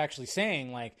interviews was actually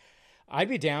saying, like, I'd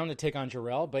be down to take on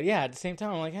Jor-El, but yeah, at the same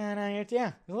time, I'm like, you're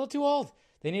a little too old.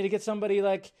 They need to get somebody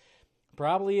like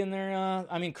probably in their,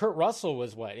 Kurt Russell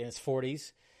was what, in his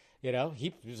 40s,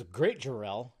 he was a great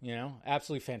Jor-El,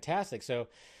 absolutely fantastic. So,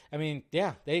 I mean,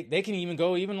 yeah, they can even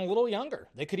go even a little younger.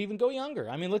 They could even go younger.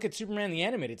 I mean, look at Superman the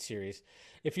Animated Series.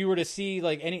 If you were to see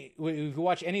if you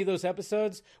watch any of those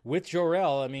episodes with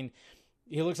Jor-El, I mean,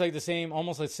 he looks like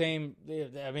almost the same.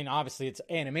 I mean, obviously it's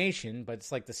animation, but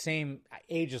it's like the same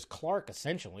age as Clark,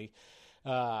 essentially.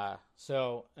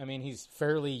 So, I mean, he's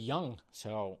fairly young.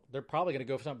 So they're probably going to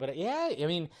go for something. But yeah, I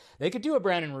mean, they could do a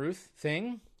Brandon Routh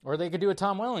thing, or they could do a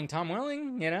Tom Welling. Tom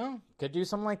Welling, could do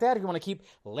something like that. If you want to keep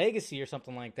legacy or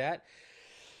something like that,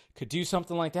 could do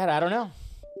something like that. I don't know.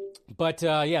 But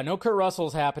yeah, no Kurt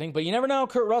Russell's happening. But you never know.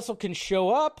 Kurt Russell can show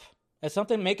up as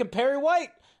something. Make him Perry White.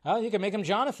 You can make him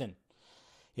Jonathan.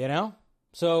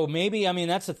 So maybe, I mean,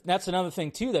 that's another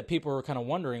thing too that people were kind of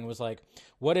wondering was like,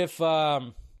 what if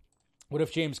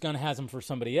James Gunn has him for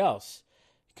somebody else?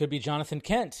 Could be Jonathan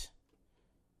Kent.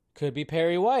 Could be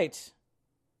Perry White.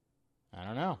 I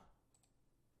don't know.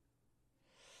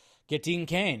 Get Dean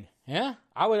Cain. Yeah,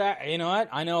 I would. You know what?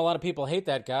 I know a lot of people hate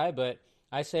that guy, but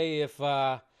I say if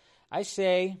they're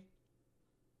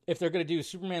going to do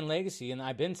Superman Legacy, and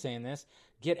I've been saying this,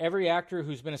 get every actor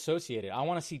who's been associated. I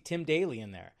want to see Tim Daly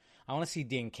in there. I want to see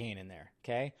Dean Cain in there,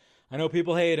 okay? I know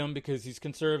people hate him because he's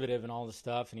conservative and all this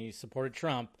stuff, and he supported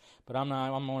Trump, but I'm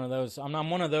not. I'm one of those. I'm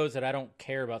one of those that I don't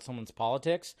care about someone's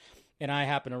politics, and I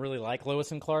happen to really like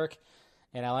Lois and Clark,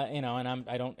 and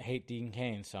I don't hate Dean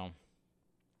Cain, so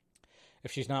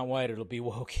if she's not white, it'll be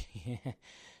woke.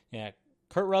 Yeah,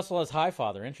 Kurt Russell as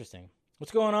Highfather. Interesting.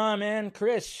 What's going on, man?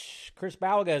 Chris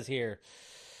Balga's here.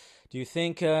 Do you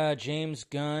think James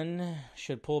Gunn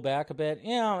should pull back a bit?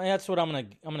 Yeah, that's what I'm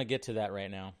gonna get to that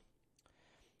right now.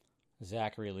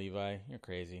 Zachary Levi, you're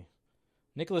crazy.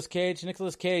 Nicolas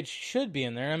Cage should be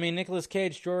in there. I mean, Nicolas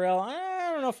Cage, Jor-El,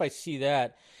 I don't know if I see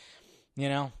that. He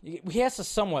has to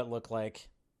somewhat look like.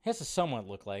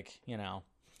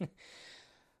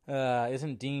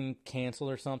 Isn't Dean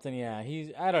canceled or something? Yeah,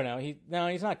 I don't know.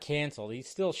 He's not canceled. He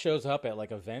still shows up at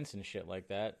like events and shit like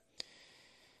that.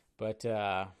 But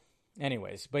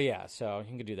anyways, but yeah, so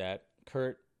he could do that.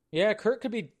 Kurt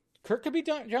could be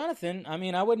Jonathan. I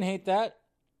mean, I wouldn't hate that.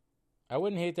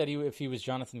 If he was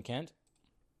Jonathan Kent.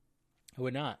 I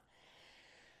would not.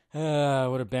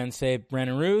 Would have been, say,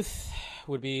 Brandon Routh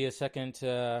would be the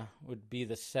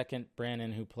second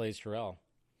Brandon who plays Jor-El.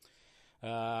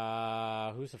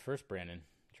 Who's the first Brandon?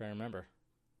 I'm trying to remember.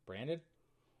 Brandon?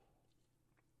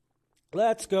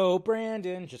 Let's go,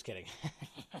 Brandon. Just kidding.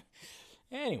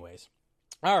 Anyways.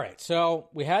 All right, so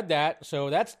we had that. So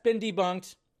that's been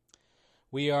debunked.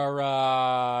 We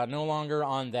are no longer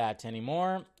on that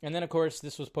anymore. And then, of course,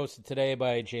 this was posted today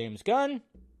by James Gunn,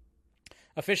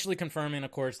 officially confirming,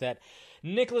 of course, that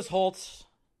Nicholas Hoult,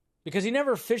 because he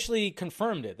never officially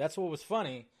confirmed it. That's what was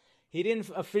funny. He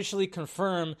didn't officially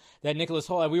confirm that Nicholas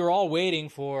Hoult. We were all waiting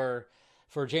for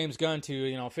James Gunn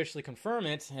to, officially confirm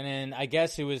it. And then I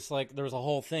guess it was like there was a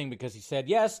whole thing because he said,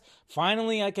 yes,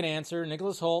 finally I can answer.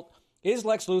 Nicholas Hoult is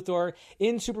Lex Luthor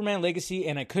in Superman Legacy,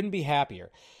 and I couldn't be happier.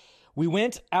 We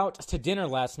went out to dinner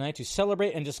last night to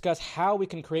celebrate and discuss how we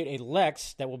can create a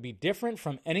Lex that will be different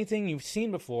from anything you've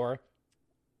seen before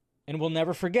and we'll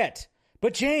never forget.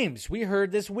 But James, we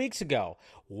heard this weeks ago.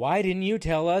 Why didn't you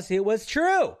tell us it was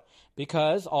true?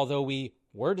 Because although we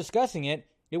were discussing it,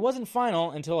 it wasn't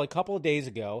final until a couple of days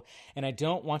ago, and I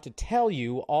don't want to tell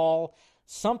you all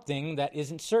something that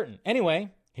isn't certain.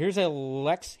 Anyway, here's to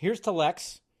Lex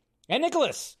and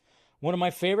Nicholas, one of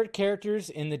my favorite characters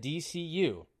in the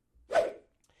DCU.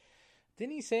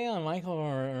 Didn't he say on Michael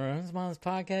Rosenbaum's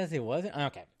podcast it wasn't?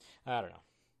 Okay, I don't know.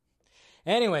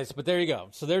 Anyways, but there you go.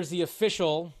 So there's the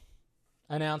official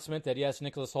announcement that, yes,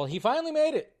 Nicholas Hoult, he finally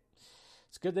made it.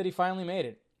 It's good that he finally made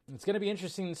it. It's going to be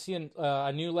interesting to see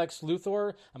a new Lex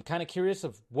Luthor. I'm kind of curious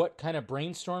of what kind of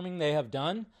brainstorming they have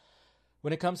done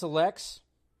when it comes to Lex.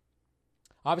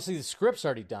 Obviously, the script's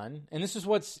already done. And this is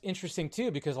what's interesting, too,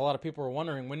 because a lot of people are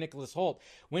wondering when Nicholas Hoult,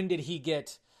 when did he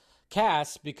get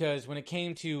cast? Because when it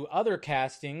came to other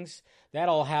castings, that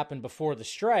all happened before the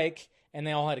strike, and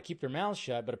they all had to keep their mouths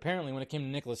shut. But apparently, when it came to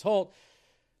Nicholas Hoult,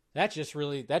 That just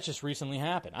recently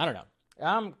happened. I don't know.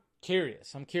 I'm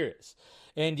curious.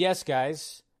 And yes,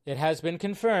 guys, it has been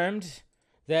confirmed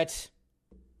that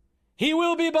he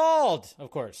will be bald, of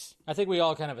course. I think we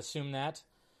all kind of assume that.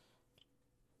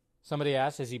 Somebody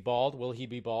asked, is he bald? Will he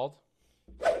be bald?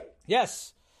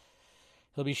 Yes.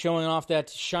 He'll be showing off that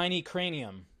shiny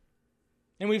cranium.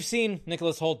 And we've seen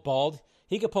Nicholas Hoult bald.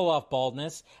 He could pull off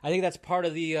baldness. I think that's part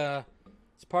of the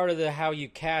how you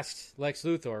cast Lex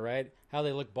Luthor, right? How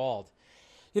they look bald.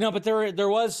 But there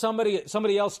was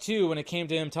somebody else too when it came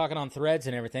to him talking on Threads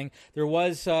and everything. There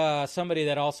was somebody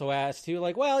that also asked too,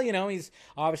 like, well, he's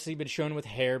obviously been shown with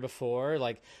hair before,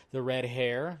 like the red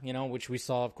hair, which we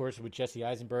saw, of course, with Jesse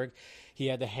Eisenberg. He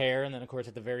had the hair, and then of course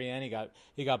at the very end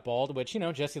he got bald, which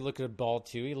Jesse looked good bald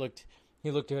too. He looked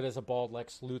good as a bald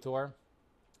Lex Luthor.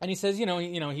 And he says,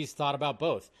 he's thought about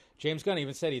both. James Gunn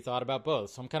even said he thought about both.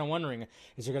 So I'm kind of wondering,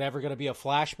 is there ever going to be a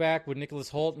flashback with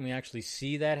Nicholas Hoult and we actually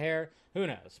see that hair? Who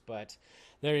knows? But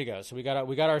there you go. So we got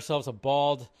ourselves a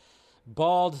bald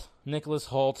Nicholas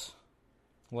Hoult,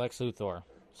 Lex Luthor.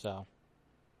 So,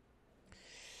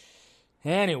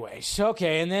 anyways,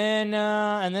 okay. And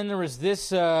then there was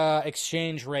this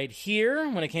exchange right here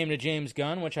when it came to James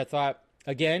Gunn, which I thought,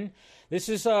 again, this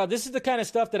is the kind of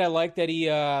stuff that I like that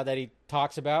he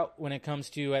talks about when it comes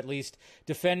to at least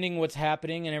defending what's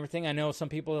happening and everything. I know some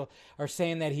people are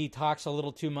saying that he talks a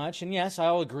little too much, and yes,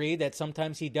 I'll agree that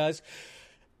sometimes he does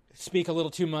speak a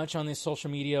little too much on these social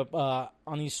media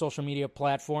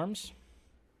platforms.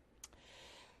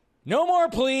 No more,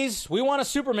 please. We want a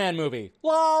Superman movie.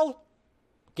 Lol.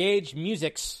 Gage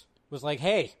Musics was like,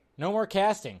 hey, no more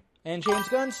casting. And James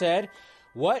Gunn said,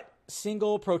 what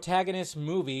single protagonist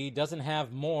movie doesn't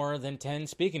have more than 10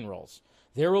 speaking roles?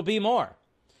 There will be more.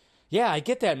 Yeah, I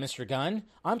get that, Mr. Gunn.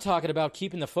 I'm talking about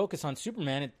keeping the focus on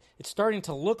Superman. It's starting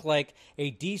to look like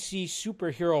a DC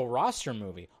superhero roster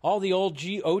movie. All the old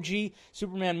OG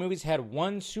Superman movies had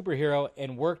one superhero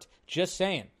and worked. Just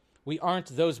saying. We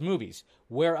aren't those movies.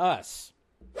 We're us.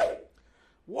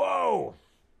 Whoa!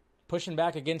 Pushing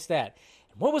back against that.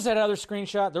 What was that other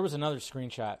screenshot? There was another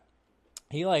screenshot.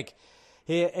 He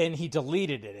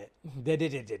deleted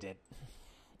it.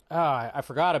 Oh, I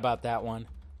forgot about that one.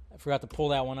 I forgot to pull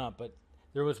that one up, but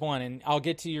there was one. And I'll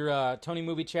get to your Tony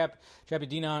Movie Chappy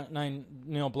D9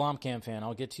 Neil Blomkamp fan.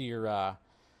 I'll get to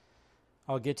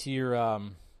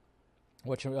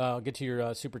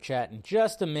your super chat in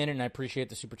just a minute, and I appreciate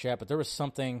the super chat. But there was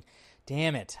something.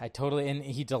 Damn it! And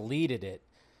he deleted it.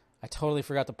 I totally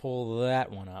forgot to pull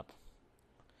that one up.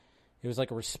 It was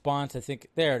like a response, I think.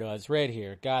 There it was, right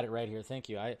here. Got it right here. Thank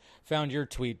you. I found your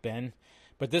tweet, Ben.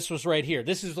 But this was right here.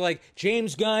 This is like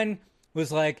James Gunn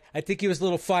was like, I think he was a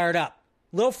little fired up.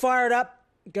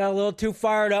 Got a little too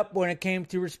fired up when it came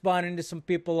to responding to some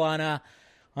people on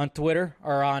Twitter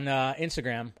or on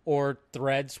Instagram or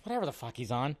Threads, whatever the fuck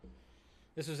he's on.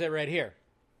 This was it right here.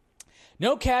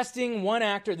 No casting one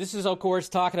actor. This is, of course,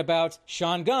 talking about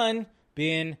Sean Gunn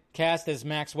being cast as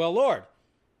Maxwell Lord.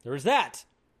 There was that.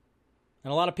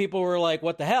 And a lot of people were like,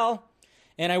 what the hell?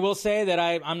 And I will say that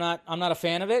I'm not a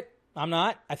fan of it. I'm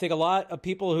not. I think a lot of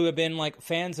people who have been like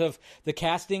fans of the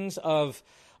castings of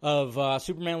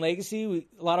Superman Legacy,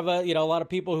 a lot of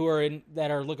people who are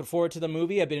that are looking forward to the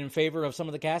movie have been in favor of some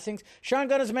of the castings. Sean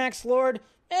Gunn as Max Lord,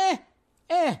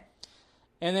 And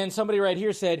then somebody right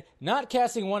here said, not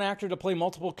casting one actor to play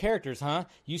multiple characters, huh?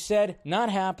 You said not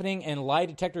happening, and lie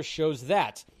detector shows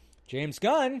that. James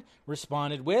Gunn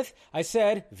responded with, I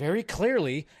said very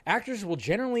clearly, actors will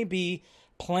generally be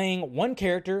playing one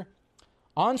character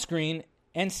on screen,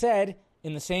 and said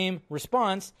in the same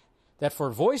response that for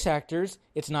voice actors,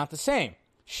 it's not the same.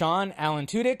 Sean, Alan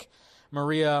Tudyk,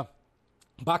 Maria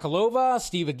Bakalova,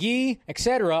 Steve Agee,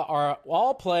 etc. are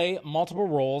all play multiple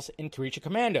roles in Creature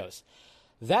Commandos.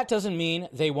 That doesn't mean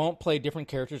they won't play different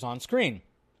characters on screen.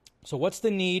 So what's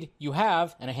the need you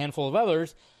have, and a handful of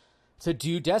others, to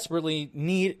do desperately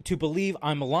need to believe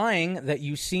I'm lying that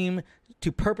you seem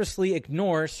to purposely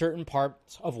ignore certain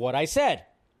parts of what I said?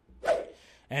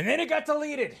 And then it got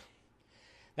deleted.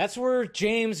 That's where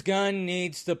James Gunn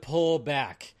needs to pull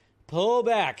back. Pull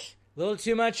back. A little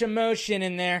too much emotion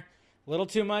in there.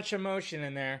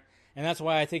 And that's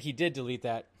why I think he did delete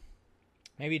that.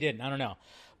 Maybe he didn't. I don't know.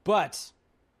 But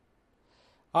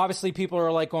obviously people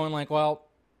are like going like, well,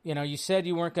 you said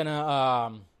you weren't going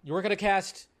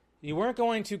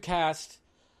to cast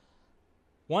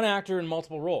one actor in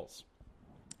multiple roles.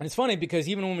 And it's funny because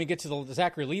even when we get to the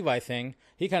Zachary Levi thing,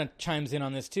 he kind of chimes in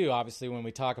on this too, obviously, when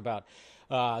we talk about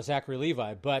Zachary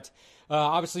Levi. But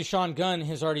obviously Sean Gunn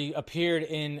has already appeared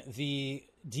in the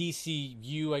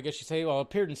DCU, I guess you say,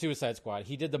 appeared in Suicide Squad.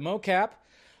 He did the mocap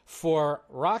for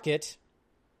Rocket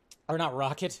or not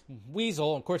Rocket,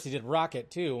 Weasel. Of course, he did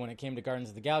Rocket, too, when it came to Guardians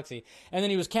of the Galaxy. And then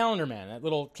he was Calendar Man, that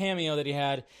little cameo that he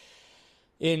had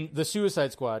in the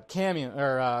Suicide Squad.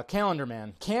 Calendar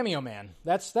Man. Cameo Man.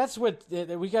 That's what,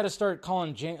 we got to start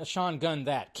calling Sean Gunn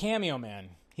that. Cameo Man.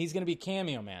 He's going to be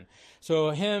Cameo Man.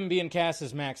 So him being cast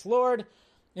as Max Lord,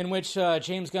 in which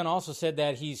James Gunn also said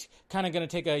that he's kind of going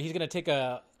to take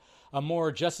a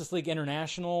more Justice League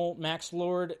International Max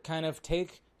Lord kind of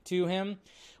take to him,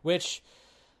 which...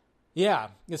 yeah,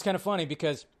 it's kind of funny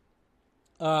because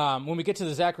when we get to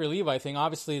the Zachary Levi thing,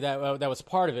 obviously that was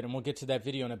part of it, and we'll get to that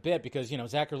video in a bit because,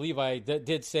 Zachary Levi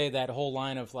did say that whole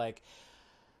line of like,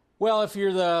 well, if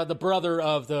you're the brother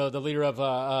of the leader of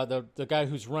the guy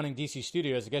who's running DC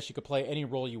Studios, I guess you could play any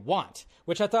role you want,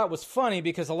 which I thought was funny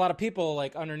because a lot of people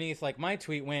like underneath like my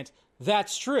tweet went,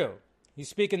 that's true. He's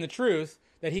speaking the truth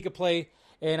that he could play.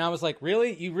 And I was like,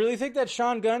 really? You really think that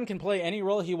Sean Gunn can play any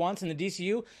role he wants in the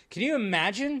DCU? Can you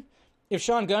imagine if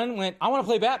Sean Gunn went, I want to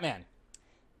play Batman?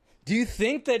 Do you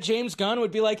think that James Gunn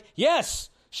would be like, yes,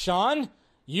 Sean,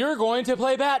 you're going to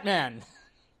play Batman?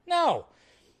 No.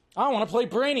 I want to play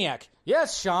Brainiac.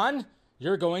 Yes, Sean,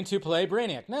 you're going to play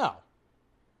Brainiac. No.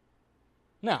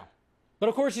 But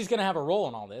of course he's going to have a role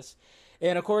in all this.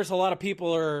 And of course a lot of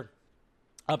people are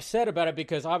upset about it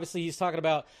because obviously he's talking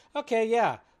about, okay,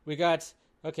 yeah,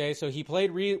 so he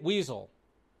played Weasel.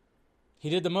 He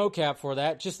did the mocap for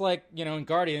that, just like, in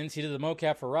Guardians, he did the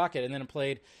mocap for Rocket and then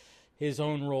played his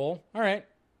own role. All right.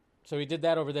 So he did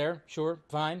that over there. Sure.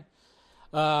 Fine.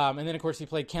 And then, of course, he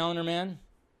played Calendar Man.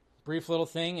 Brief little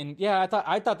thing. And, yeah,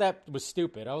 I thought that was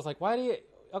stupid. I was like, why do you...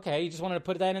 okay, you just wanted to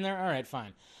put that in there? All right,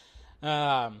 fine.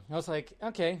 I was like,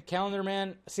 okay, Calendar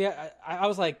Man. See, I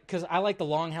was like, because I like the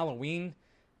Long Halloween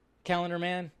Calendar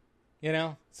Man,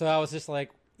 So I was just like,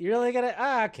 you really got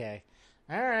to... okay.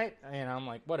 All right. I'm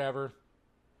like, whatever.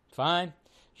 Fine.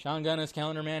 Sean Gunn is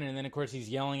Calendar Man, and then of course he's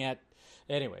yelling at.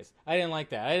 Anyways, I didn't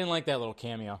like that. I didn't like that little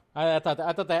cameo. I thought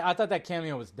that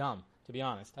cameo was dumb. To be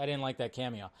honest, I didn't like that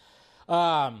cameo.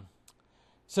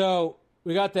 So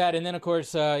we got that, and then of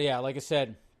course, like I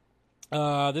said,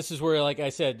 this is where, like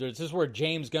I said, this is where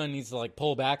James Gunn needs to like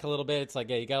pull back a little bit. It's like,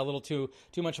 yeah, you got a little too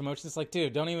much emotion. It's like,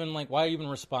 dude, don't even like. Why even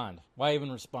respond? Why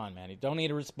even respond, man? You don't need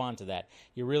to respond to that.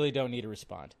 You really don't need to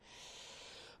respond.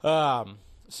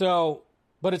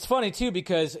 But it's funny, too,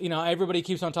 because, everybody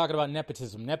keeps on talking about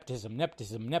nepotism.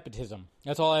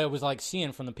 That's all I was, like,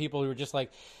 seeing from the people who were just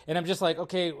like... and I'm just like,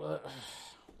 okay...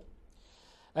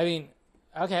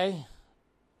 okay.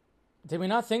 Did we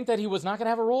not think that he was not going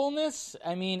to have a role in this?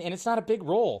 And it's not a big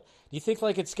role. Do you think,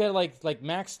 like, it's going to, like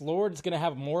Max Lord's going to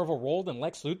have more of a role than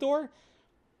Lex Luthor?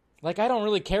 Like, I don't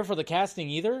really care for the casting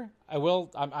either.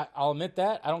 I'll admit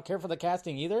that. I don't care for the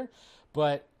casting either.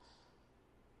 But...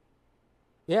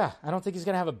 yeah, I don't think he's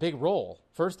going to have a big role,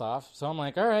 first off. So I'm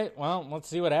like, all right, well, let's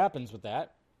see what happens with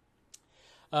that.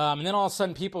 And then all of a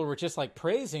sudden people were just like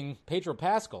praising Pedro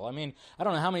Pascal. I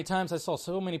don't know how many times I saw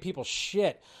so many people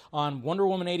shit on Wonder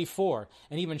Woman 84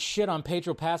 and even shit on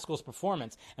Pedro Pascal's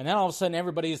performance. And then all of a sudden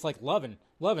everybody's like loving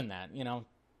that,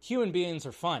 Human beings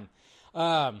are fun.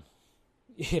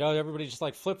 Everybody just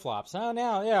like flip-flops. Oh,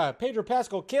 now, yeah, Pedro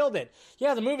Pascal killed it.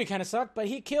 Yeah, the movie kind of sucked, but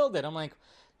he killed it. I'm like...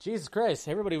 Jesus Christ,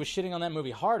 everybody was shitting on that movie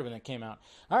hard when it came out.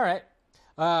 All right.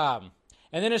 And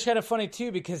then it's kind of funny,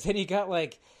 too, because then you got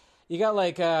like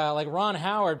Ron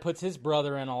Howard puts his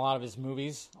brother in a lot of his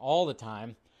movies all the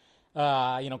time.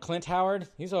 Clint Howard,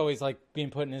 he's always like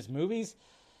being put in his movies.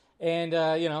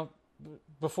 And,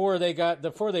 before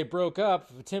they broke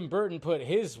up, Tim Burton put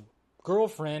his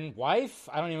wife,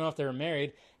 I don't even know if they were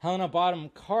married, Helena Bonham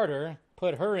Carter,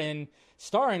 put her in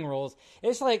starring roles.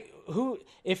 It's like,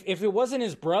 if it wasn't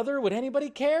his brother, would anybody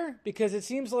care? Because it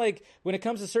seems like when it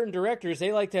comes to certain directors,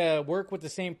 they like to work with the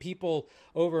same people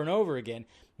over and over again.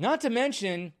 Not to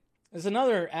mention, there's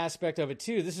another aspect of it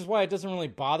too. This is why it doesn't really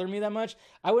bother me that much.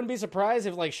 I wouldn't be surprised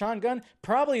if like Sean Gunn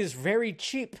probably is very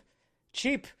cheap.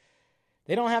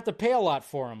 They don't have to pay a lot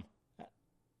for him.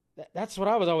 That's what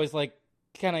I was always like,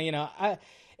 kind of, I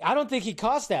don't think he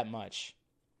cost that much.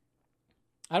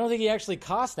 I don't think he actually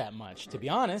cost that much, to be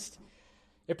honest.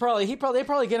 They probably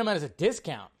get him out as a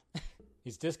discount.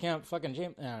 He's discount fucking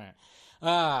James. They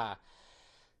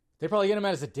probably get him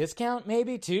out as a discount,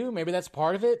 maybe too. Maybe that's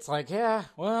part of it. It's like, yeah,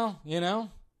 well,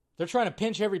 they're trying to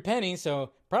pinch every penny,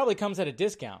 so probably comes at a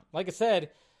discount. Like I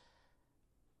said,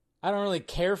 I don't really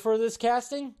care for this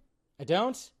casting. I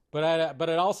don't, but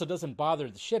it also doesn't bother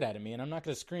the shit out of me, and I'm not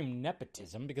going to scream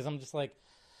nepotism because I'm just like,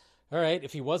 all right,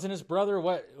 if he wasn't his brother,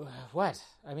 what?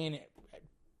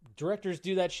 Directors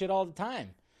do that shit all the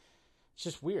time. It's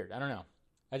just weird. I don't know.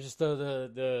 I just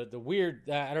the weird.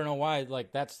 I don't know why.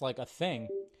 Like that's like a thing,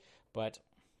 but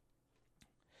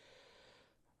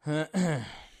All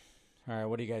right,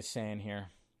 what are you guys saying here?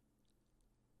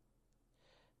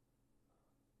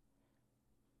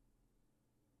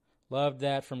 Loved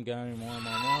that from Gunn.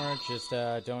 More. Just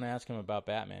don't ask him about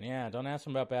Batman. Yeah, don't ask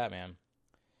him about Batman.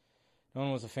 No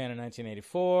one was a fan of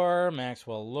 1984.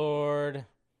 Maxwell Lord.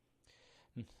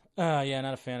 Yeah,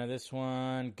 not a fan of this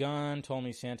one. Gunn told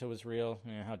me Santa was real.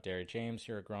 Yeah, how dare you, James?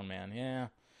 You're a grown man. Yeah.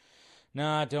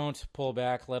 Nah, don't pull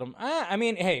back. Let him. I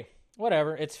mean, hey,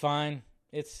 whatever. It's fine.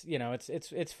 It's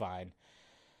fine.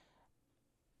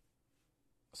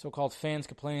 So-called fans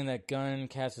complaining that Gunn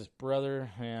cast his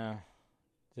brother. Yeah.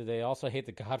 Do they also hate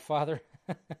The Godfather?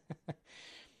 Do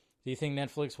you think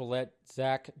Netflix will let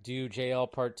Zach do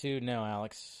JL Part 2? No,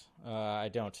 Alex. I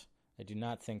don't. I do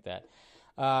not think that.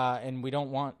 And we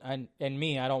don't want... I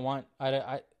don't want...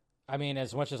 I mean,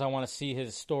 as much as I want to see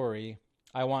his story,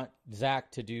 I want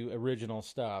Zach to do original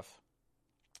stuff.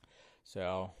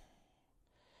 So...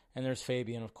 And there's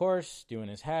Fabian, of course, doing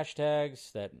his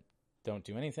hashtags that don't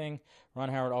do anything. Ron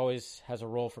Howard always has a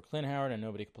role for Clint Howard, and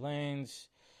nobody complains.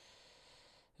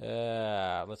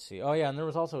 Let's see. Oh, yeah, and there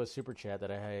was also a super chat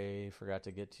that I forgot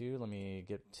to get to. Let me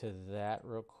get to that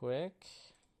real quick.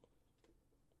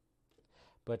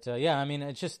 But, yeah, I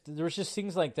mean, there was just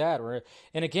things like that.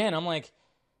 And again, I'm like,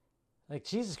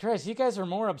 Jesus Christ, you guys are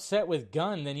more upset with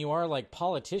Gunn than you are, like,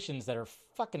 politicians that are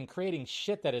fucking creating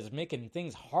shit that is making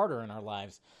things harder in our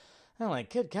lives. I'm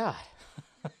like, good God.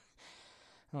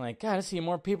 I'm like, God, I see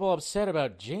more people upset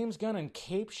about James Gunn and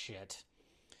cape shit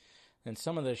than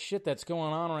some of the shit that's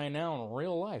going on right now in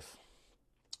real life.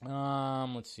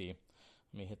 Let's see.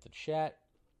 Let me hit the chat.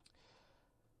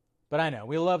 But I know,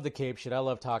 we love the cape shit. I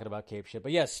love talking about cape shit.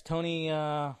 But yes, Tony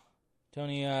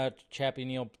Chappie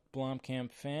Neil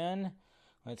Blomkamp fan.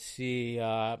 Let's see.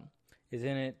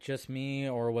 Isn't it just me,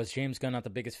 or was James Gunn not the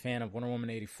biggest fan of Wonder Woman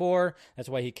 84? That's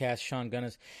why he cast Sean Gunn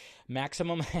as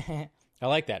Maximum. I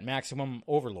like that, Maximum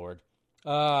Overlord.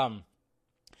 I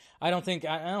don't think,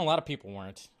 I know a lot of people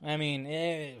weren't. I mean,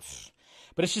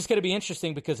 but it's just going to be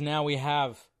interesting because now we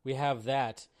have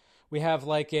that. We have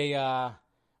like a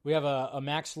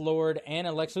Max Lord and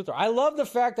a Lex Luthor. I love the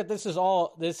fact that this is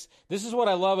all, this is what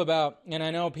I love about, and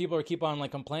I know people keep on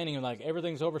like complaining and like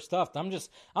everything's overstuffed.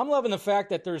 I'm loving the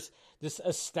fact that there's this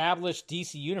established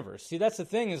DC universe. See, that's the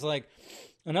thing is like,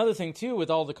 another thing too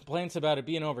with all the complaints about it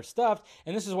being overstuffed,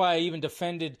 and this is why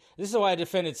I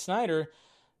defended Snyder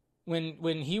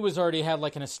when he was already had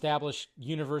like an established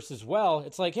universe as well.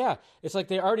 It's like, yeah, it's like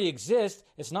they already exist.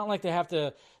 It's not like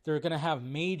they're going to have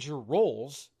major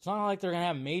roles. It's not like they're going to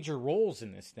have major roles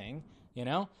in this thing, you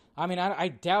know? I mean, I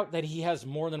doubt that he has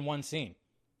more than one scene.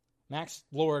 Max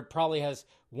Lord probably has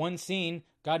one scene.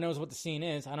 God knows what the scene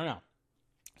is. I don't know.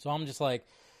 So I'm just like,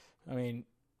 I mean,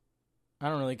 I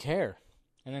don't really care.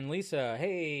 And then Lisa,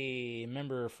 hey,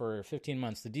 member for 15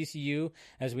 months. The DCU,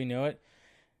 as we know it,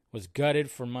 was gutted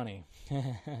for money.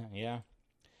 Yeah.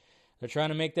 They're trying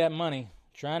to make that money.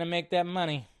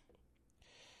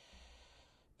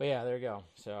 But yeah, there you go.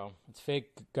 So it's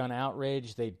fake Gun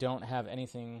outrage. They don't have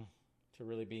anything to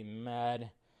really be mad.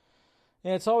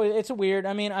 Yeah, it's a weird.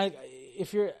 I mean,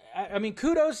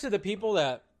 kudos to the people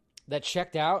that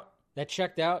checked out.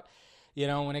 You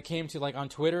know, when it came to like on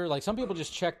Twitter, like some people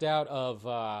just checked out of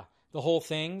the whole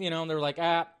thing. You know, and they're like,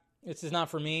 this is not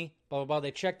for me. Blah blah blah.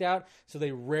 They checked out, so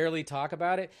they rarely talk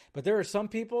about it. But there are some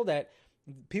people that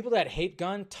hate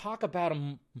Gunn talk about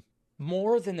him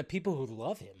more than the people who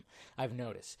love him. I've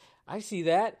noticed. I see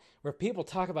that where people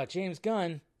talk about James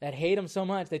Gunn that hate him so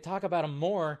much, they talk about him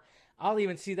more. I'll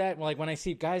even see that like when I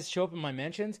see guys show up in my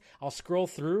mentions, I'll scroll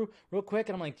through real quick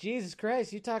and I'm like, Jesus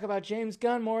Christ, you talk about James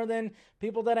Gunn more than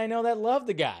people that I know that love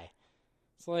the guy.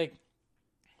 It's like,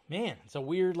 man, it's a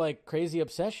weird, like crazy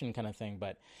obsession kind of thing,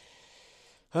 but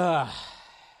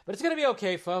it's going to be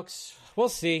okay, folks. We'll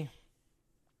see.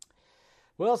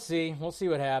 We'll see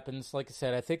what happens. Like I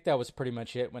said, I think that was pretty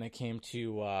much it when it came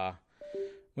to all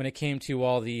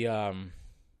the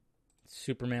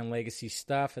Superman Legacy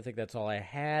stuff. I think that's all I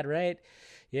had, right?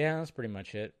 Yeah, that's pretty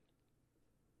much it.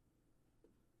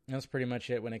 That's pretty much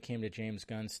it when it came to James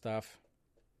Gunn stuff.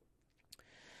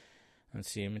 Let's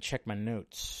see. I'm going to check my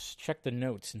notes. Check the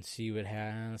notes and see what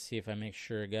has. See if I make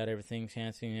sure I got everything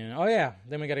fancy. Oh, yeah.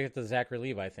 Then we got to get the Zachary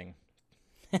Levi thing.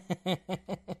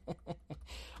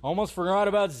 Almost forgot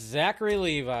about Zachary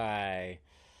Levi.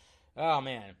 Oh,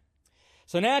 man.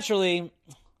 So, naturally,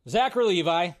 Zachary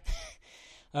Levi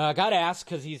got asked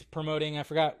because he's promoting, I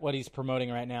forgot what he's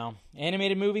promoting right now.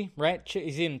 Animated movie, right?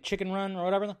 He's in Chicken Run or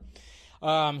whatever.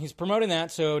 He's promoting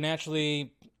that, so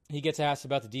naturally he gets asked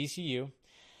about the DCU.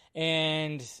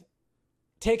 And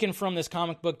taken from this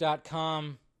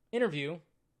comicbook.com interview,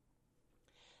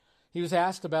 he was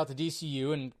asked about the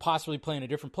DCU and possibly playing a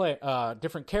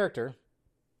different character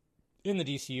in the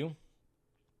DCU.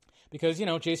 Because,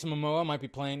 Jason Momoa might be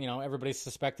playing, everybody's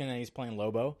suspecting that he's playing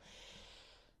Lobo.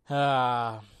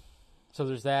 So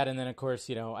there's that, and then, of course,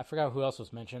 I forgot who else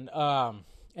was mentioned. And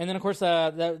then, of course,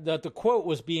 the quote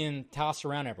was being tossed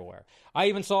around everywhere. I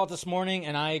even saw it this morning,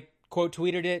 and I quote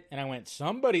tweeted it, and I went,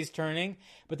 somebody's turning.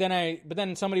 But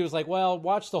then somebody was like, well,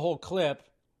 watch the whole clip.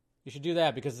 You should do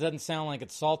that because it doesn't sound like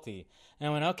it's salty. And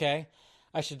I went, okay,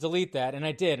 I should delete that, and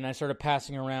I did, and I started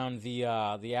passing around the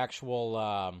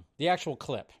actual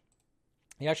clip.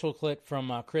 The actual clip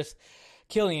from Chris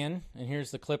Killian, and here's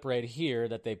the clip right here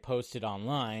that they posted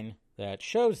online that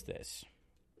shows this.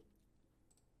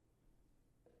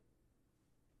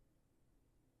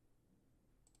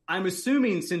 I'm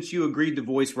assuming, since you agreed to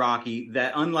voice Rocky,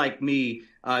 that unlike me,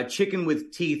 chicken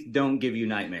with teeth don't give you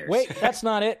nightmares. Wait, that's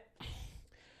not it.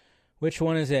 Which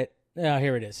one is it? Oh,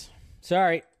 here it is.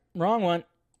 Sorry, wrong one.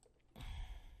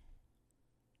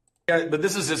 Yeah, but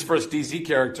this is his first DC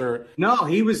character. No,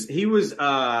 he was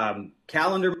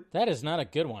Calendar. That is not a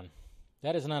good one.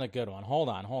 Hold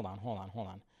on.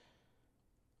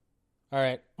 All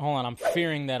right, hold on. I'm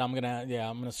fearing that I'm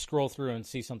gonna scroll through and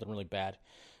see something really bad.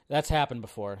 That's happened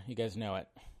before. You guys know it.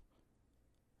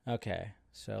 Okay,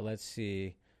 so let's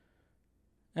see.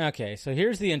 Okay, so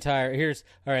here's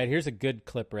a good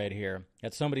clip right here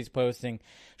that somebody's posting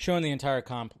showing the entire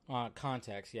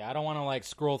context. Yeah, I don't want to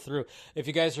scroll through. If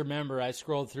you guys remember, I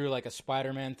scrolled through a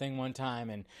Spider-Man thing one time,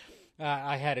 and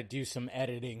I had to do some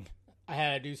editing.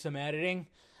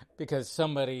 Because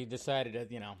somebody decided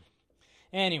to,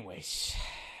 Anyways,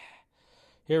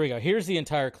 here we go. Here's the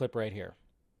entire clip right here.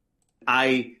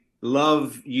 I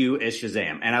love you as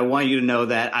Shazam, and I want you to know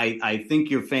that I think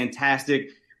you're fantastic.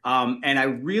 And I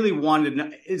really wanted to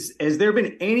know, has there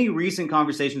been any recent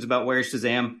conversations about where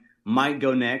Shazam might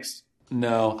go next?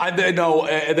 No,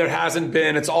 there hasn't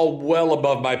been. It's all well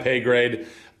above my pay grade.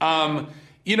 I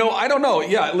don't know.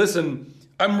 Yeah, listen,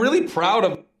 I'm really proud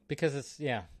of... Because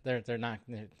they're not...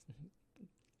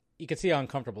 You can see how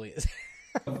uncomfortable he is.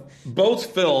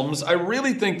 Both films. I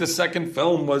really think the second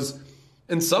film was,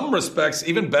 in some respects,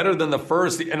 even better than the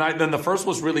first. And then the first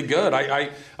was really good.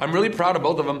 I'm really proud of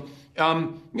both of them.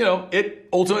 It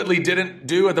ultimately didn't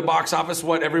do at the box office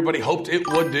what everybody hoped it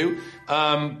would do.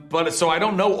 But so I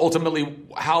don't know ultimately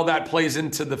how that plays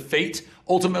into the fate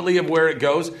ultimately of where it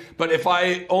goes. But if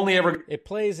I only ever... It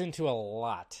plays into a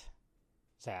lot,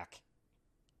 Zach.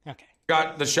 Okay.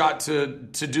 Got the shot to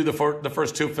do the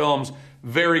first two films,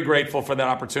 very grateful for that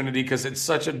opportunity because it's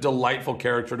such a delightful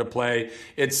character to play.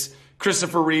 It's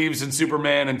Christopher Reeves and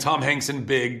Superman and Tom Hanks and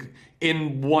Big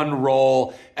in one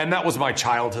role, and that was my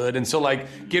childhood. And so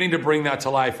getting to bring that to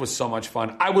life was so much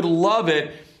fun. I would love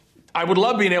it. I would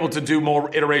love being able to do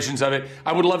more iterations of it.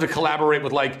 I would love to collaborate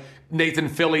with Nathan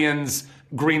Fillion's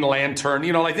Green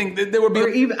Lantern. I think there would be...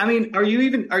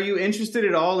 are you interested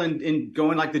at all in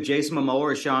going the Jason Momoa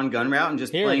or Sean Gunn route and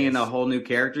just playing a whole new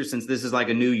character, since this is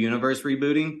a new universe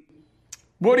rebooting?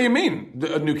 What do you mean,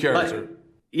 a new character?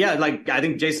 I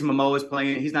think Jason Momoa is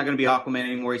playing. He's not going to be Aquaman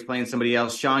anymore. He's playing somebody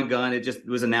else. Sean Gunn, it just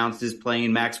was announced, is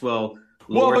playing Maxwell.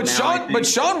 But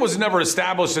Sean was never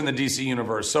established in the DC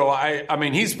universe. So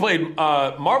he's played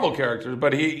Marvel characters,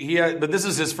 but but this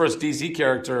is his first DC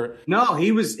character. No,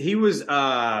 he was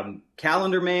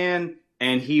Calendar Man,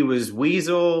 and he was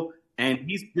Weasel, and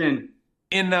he's been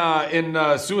in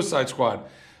Suicide Squad.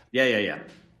 Yeah.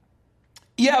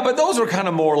 Yeah, but those were kind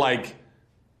of more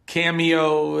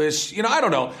cameo-ish. I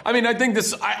don't know. I think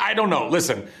this... I don't know.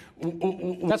 Listen...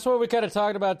 That's what we kind of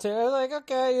talked about too.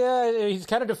 Okay, yeah, he's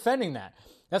kind of defending that.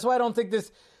 That's why I don't think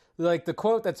this, the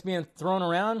quote that's being thrown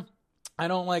around, I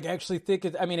don't actually think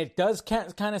it. It does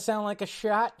kind of sound like a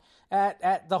shot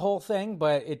at the whole thing,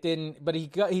 but it didn't. But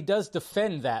he does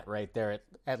defend that right there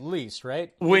at least,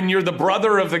 right? When you're the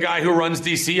brother of the guy who runs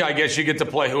DC, I guess you get to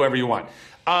play whoever you want.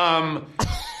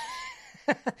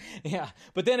 Yeah,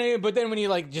 but then when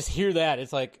you just hear that,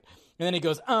 it's and then he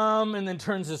goes and then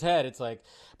turns his head. It's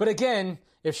but again,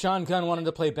 if Sean Gunn wanted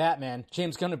to play Batman,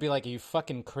 James Gunn would be like, "Are you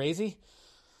fucking crazy?"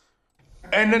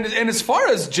 And as far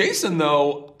as Jason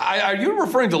though, are you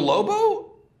referring to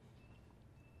Lobo?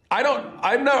 I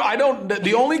don't.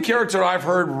 The only character I've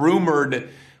heard rumored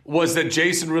was that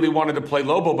Jason really wanted to play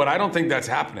Lobo, but I don't think that's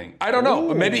happening. I don't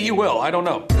know. Ooh. Maybe he will. I don't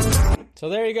know. So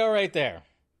there you go, right there.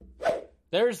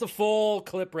 There's the full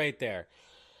clip right there.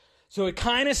 So it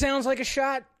kind of sounds like a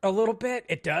shot a little bit.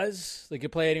 It does. You can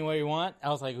play it any way you want. I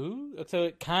was like, ooh. So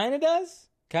it kind of does.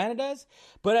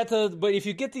 But if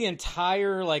you get the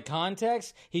entire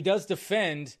context, he does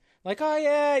defend Like, oh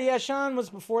yeah, Sean was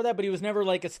before that, but he was never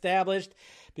like established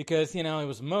because, it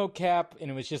was mocap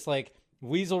and it was just like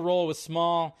Weasel Roll was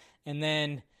small and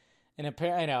then and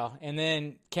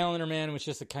then Calendar Man was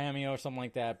just a cameo or something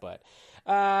like that. But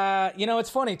it's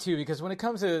funny too because when it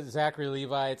comes to Zachary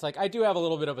Levi, it's like I do have a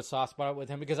little bit of a soft spot with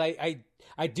him because I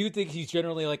do think he's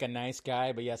generally like a nice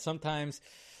guy, but yeah, sometimes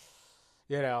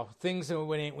things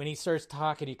when he starts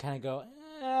talking, you kind of go,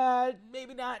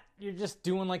 maybe not. You're just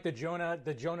doing like the Jonah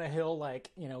Hill, like,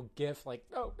 gif, like,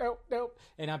 nope.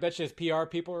 And I bet you his PR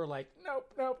people are like,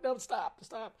 nope, stop.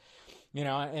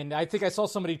 And I think I saw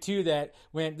somebody too that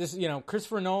when this,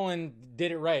 Christopher Nolan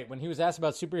did it right. When he was asked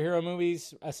about superhero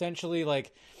movies, essentially,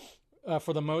 like,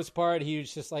 for the most part, he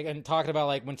was just like, and talking about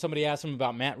like when somebody asked him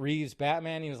about Matt Reeves'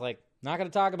 Batman, he was like, not going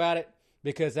to talk about it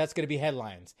because that's going to be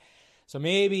headlines. So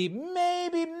maybe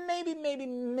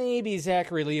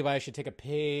Zachary Levi should take a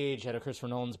page out of Christopher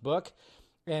Nolan's book.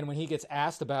 And when he gets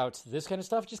asked about this kind of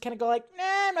stuff, just kind of go like, nah,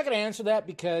 I'm not going to answer that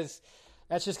because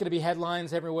that's just going to be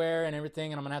headlines everywhere and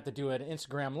everything. And I'm going to have to do an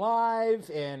Instagram live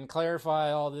and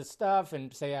clarify all this stuff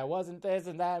and say I wasn't this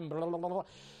and that and blah, blah, blah, blah.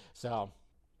 So,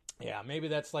 yeah, maybe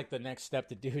that's like the next step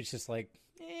to do is just like,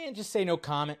 just say no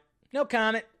comment. No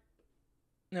comment.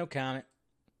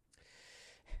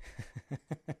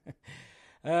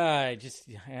 I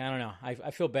don't know.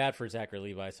 I feel bad for Zachary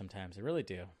Levi sometimes. I really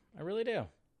do. I really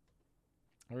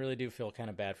do feel kind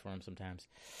of bad for him sometimes.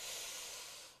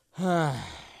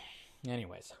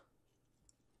 Anyways.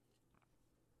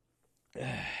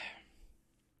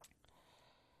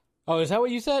 Oh, is that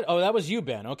what you said? Oh, that was you,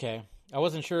 Ben. Okay. I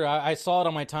wasn't sure. I saw it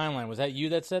on my timeline. Was that you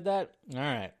that said that? All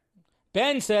right.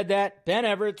 Ben said that. Ben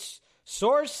Everett's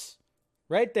source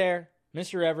right there.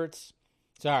 Mr. Everett's.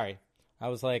 Sorry. I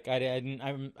was like, I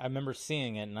remember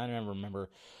seeing it, and I don't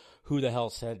remember who the hell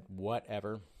said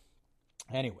whatever.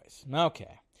 Anyways,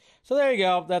 okay. So there you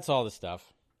go. That's all the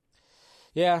stuff.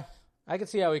 Yeah, I can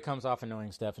see how he comes off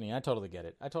annoying, Stephanie. I totally get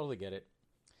it.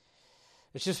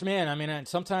 It's just, man, I mean,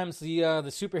 sometimes the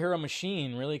superhero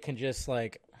machine really can just,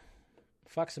 like,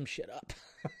 fuck some shit up.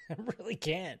 It really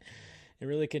can. It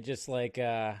really could just, like,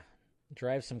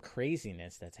 drive some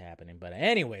craziness that's happening. But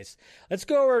anyways, let's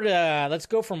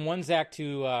go from one Zach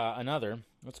to another.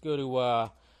 Let's go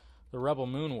to the Rebel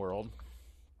Moon world.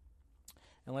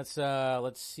 And let's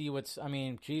see what's, I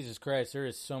mean, Jesus Christ, there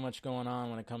is so much going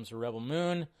on when it comes to Rebel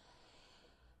Moon.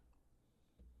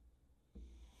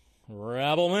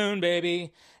 Rebel Moon,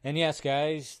 baby. And yes,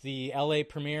 guys, the LA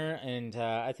premiere, and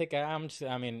I think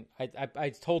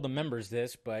I told the members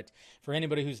this, but for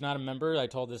anybody who's not a member, I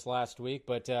told this last week,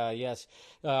 but yes,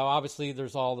 obviously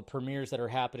there's all the premieres that are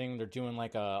happening. They're doing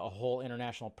like a whole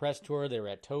international press tour. They were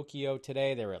at Tokyo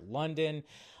today. They were at London.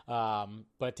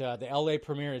 But the LA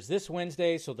premiere is this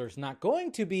Wednesday, so there's not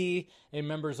going to be a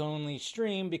members-only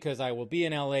stream because I will be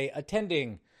in LA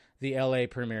attending the LA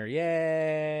premiere.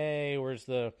 Yay! Where's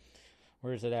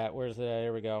it at?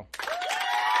 Here we go.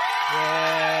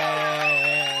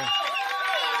 Yay!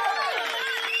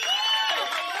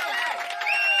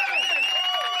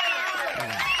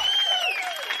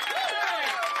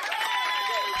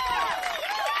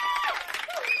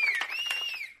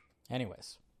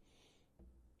 Anyways.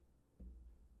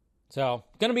 So,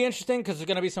 going to be interesting because there's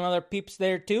going to be some other peeps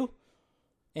there too.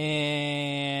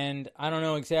 And I don't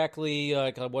know exactly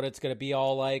like what it's going to be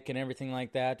all like and everything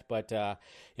like that. But, yeah,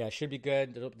 it should be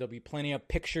good. There'll be plenty of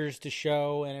pictures to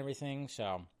show and everything.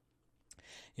 So,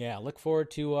 yeah, look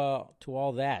forward to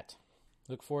all that.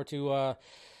 Look forward to,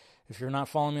 if you're not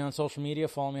following me on social media,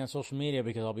 follow me on social media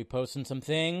because I'll be posting some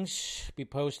things.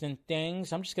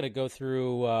 I'm just going to go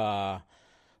through,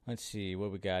 let's see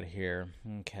what we got here.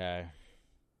 Okay.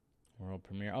 World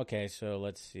premiere. Okay, so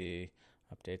let's see.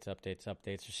 Updates.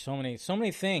 There's so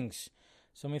many things.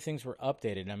 So many things were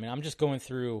updated. I mean, I'm just going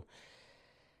through.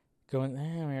 We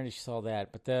already saw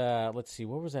that. But let's see.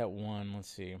 What was that one? Let's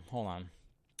see. Hold on.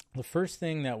 The first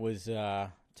thing that was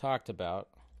talked about.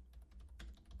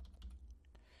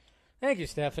 Thank you,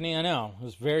 Stephanie. I know it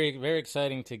was very, very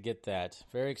exciting to get that.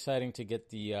 Very exciting to get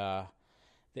the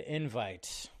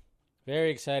invite.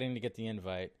 Very exciting to get the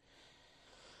invite.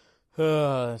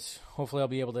 Hopefully I'll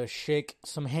be able to shake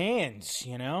some hands,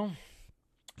 you know?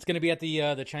 It's going to be at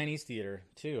the Chinese theater,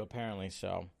 too, apparently,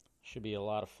 so should be a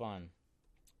lot of fun.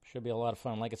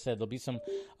 Like I said, there'll be some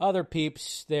other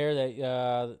peeps there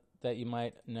that you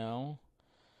might know.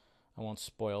 I won't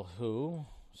spoil who.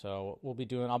 So I'll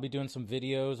be doing some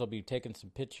videos. I'll be taking some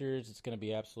pictures. It's going to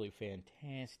be absolutely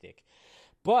fantastic.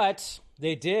 But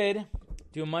they did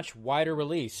do a much wider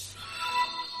release.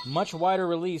 much wider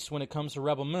release when it comes to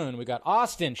Rebel Moon. We got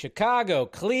Austin, Chicago,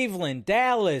 Cleveland,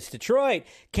 Dallas, Detroit,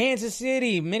 Kansas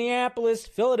City, Minneapolis,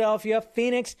 Philadelphia,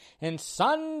 Phoenix, and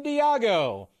San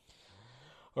Diego.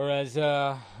 Or as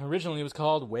originally it was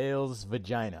called, Whale's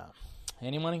Vagina.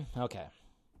 Any money? Okay.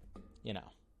 You know.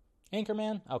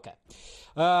 Anchorman? Okay.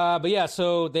 But yeah,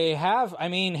 so they have, I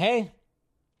mean, hey,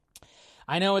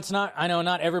 I know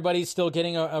not everybody's still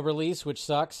getting a release, which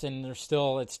sucks, and it's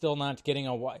still not getting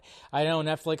I know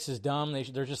Netflix is dumb.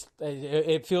 They're just,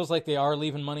 it feels like they are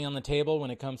leaving money on the table when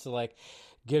it comes to like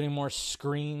getting more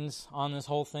screens on this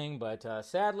whole thing, but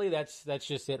sadly, that's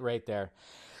just it right there.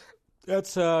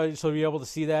 That's, so you'll be able to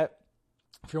see that.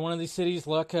 If you're one of these cities,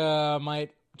 luck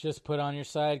might just put on your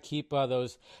side. Keep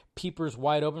those peepers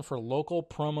wide open for local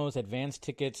promos. Advanced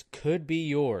tickets could be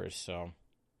yours, so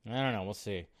I don't know. We'll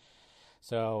see.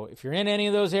 So if you're in any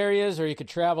of those areas, or you could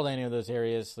travel to any of those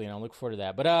areas, look forward to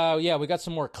that. But yeah, we got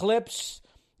some more clips,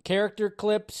 character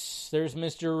clips. There's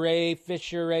Mr. Ray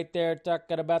Fisher right there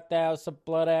talking about the House of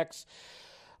Blood X.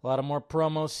 A lot of more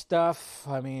promo stuff.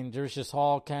 I mean, there's just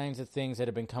all kinds of things that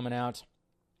have been coming out.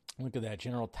 Look at that,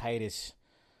 General Titus.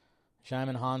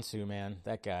 Shimon Hansu, man,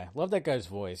 that guy. Love that guy's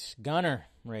voice. Gunner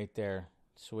right there.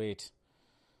 Sweet.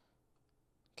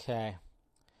 Okay.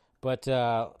 But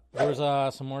there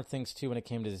was some more things, too, when it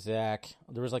came to Zach.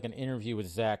 There was like an interview with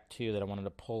Zach, too, that I wanted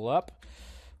to pull up.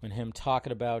 When him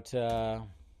talking about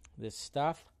this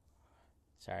stuff.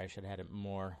 Sorry, I should have had it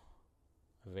more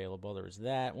available. There was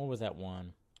that. What was that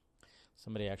one?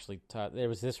 Somebody actually taught. There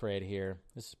was this right here.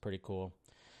 This is pretty cool.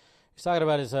 He's talking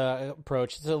about his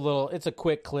approach. It's a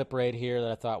quick clip right here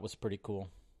that I thought was pretty cool.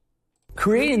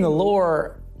 Creating the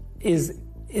lore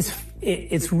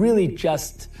it's really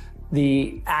just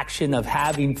the action of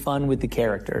having fun with the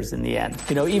characters in the end.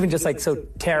 Even just like, so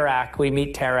Tarak, we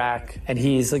meet Tarak, and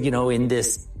he's, in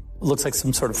this, looks like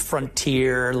some sort of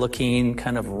frontier looking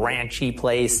kind of ranchy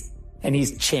place, and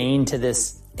he's chained to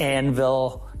this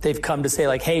anvil. They've come to say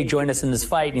like, hey, join us in this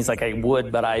fight. And he's like, I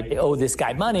would, but I owe this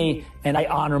guy money and I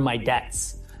honor my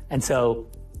debts. And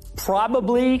so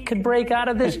probably could break out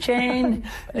of this chain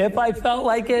if I felt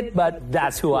like it, but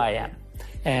that's who I am.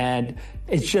 And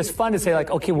it's just fun to say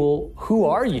like, okay, well, who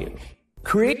are you?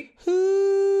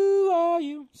 Who are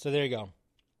you? So there you go.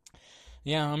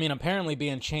 Yeah, I mean, apparently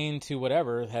being chained to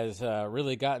whatever has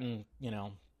really gotten,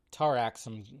 Tarak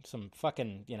some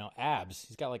fucking, abs.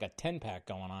 He's got like a 10-pack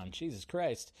going on. Jesus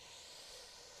Christ.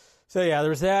 So yeah,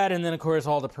 there's that, and then of course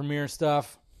all the premiere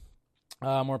stuff.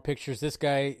 More pictures. This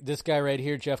guy right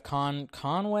here, Jeff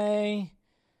Conway,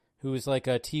 who is like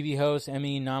a TV host,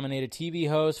 Emmy-nominated TV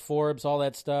host, Forbes, all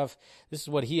that stuff. This is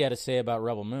what he had to say about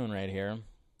Rebel Moon right here.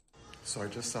 So I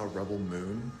just saw Rebel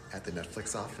Moon at the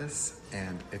Netflix office,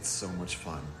 and it's so much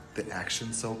fun. The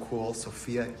action's so cool.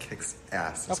 Sophia kicks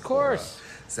ass. Of course.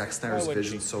 Zack Snyder's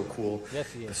vision's so cool.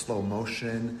 Yes, he is. The slow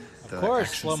motion, the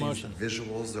action scenes, the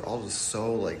visuals, they're all just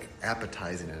so like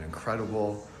appetizing and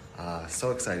incredible. So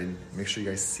excited. Make sure you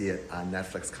guys see it on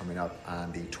Netflix coming up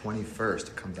on the 21st.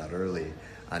 It comes out early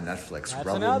on Netflix. That's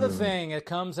another thing. It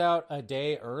comes out a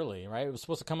day early, right? It was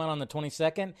supposed to come out on the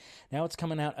 22nd. Now it's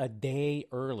coming out a day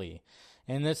early.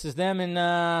 And this is them in,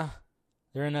 they're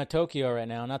in Tokyo right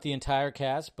now. Not the entire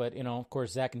cast, but, of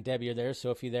course, Zach and Debbie are there.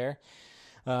 Sophie there.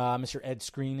 Mr. Ed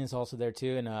Screen is also there,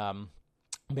 too. And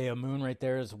Bayo Moon right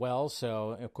there as well.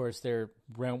 So, of course, they're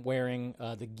wearing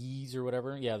the gis or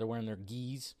whatever. Yeah, they're wearing their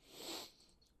gis.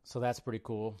 So that's pretty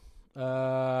cool.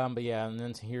 But, yeah, and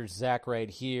then here's Zach right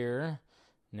here.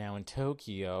 Now in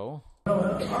Tokyo. All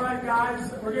right,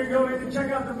 guys, we're going to go in and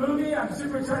check out the movie. I'm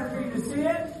super excited for you to see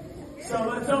it. So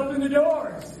let's open the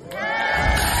doors. Look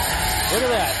at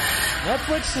that.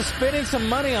 Netflix is spending some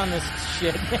money on this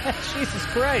shit. Jesus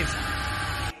Christ.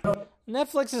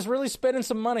 Netflix is really spending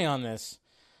some money on this.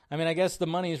 I mean, I guess the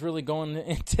money is really going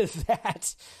into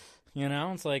that.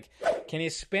 It's like, can you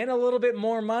spend a little bit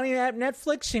more money at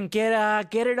Netflix and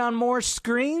get it on more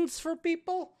screens for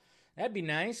people? That'd be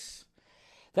nice.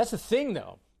 That's the thing,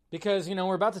 though, because,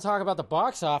 we're about to talk about the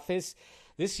box office.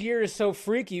 This year is so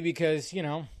freaky because,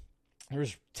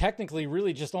 there's technically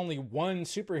really just only one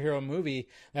superhero movie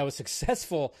that was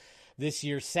successful this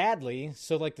year, sadly.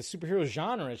 So, like, the superhero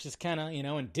genre is just kind of,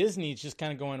 and Disney's just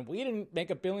kind of going, we didn't make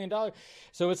 $1 billion.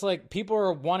 So it's like people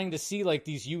are wanting to see, like,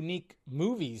 these unique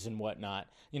movies and whatnot.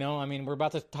 I mean, we're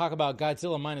about to talk about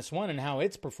Godzilla -1 and how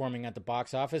it's performing at the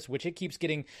box office, which it keeps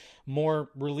getting more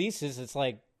releases. It's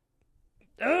like,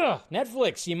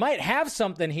 Netflix, you might have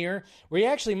something here where you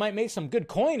actually might make some good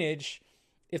coinage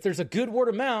if there's a good word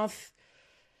of mouth.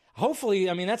 hopefully,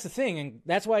 I mean, that's the thing, and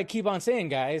that's why I keep on saying,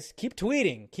 guys, keep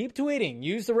tweeting,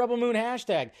 use the Rebel Moon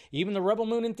hashtag, even the Rebel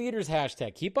Moon in Theaters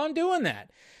hashtag, keep on doing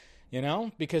that,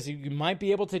 because you might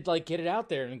be able to, get it out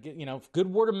there, and get,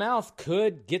 good word of mouth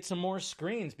could get some more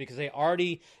screens, because they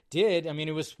already did. I mean,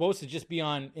 it was supposed to just be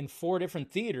in 4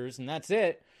 different theaters, and that's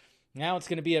it. Now it's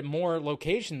going to be at more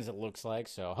locations, it looks like,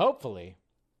 so hopefully.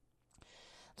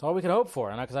 That's all we could hope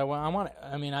for, and because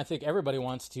I think everybody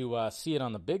wants to see it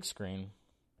on the big screen.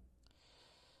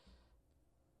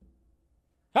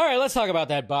 All right, let's talk about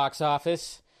that box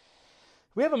office.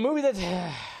 We have a movie that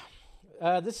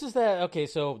so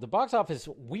the box office,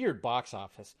 weird box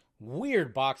office.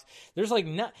 There's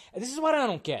this is what I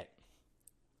don't get.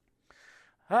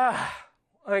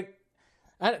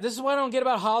 This is what I don't get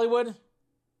about Hollywood.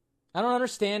 I don't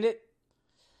understand it.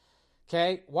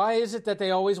 Okay, why is it that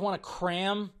they always want to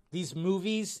cram these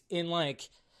movies in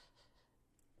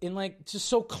just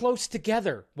so close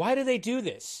together? Why do they do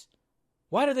this?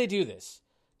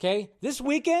 Okay, this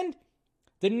weekend,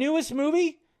 the newest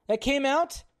movie that came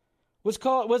out was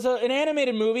an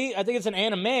animated movie. I think it's an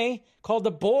anime called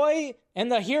The Boy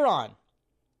and the Heron.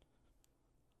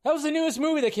 That was the newest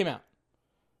movie that came out.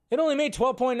 It only made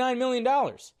 $12.9 million.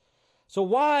 So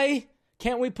why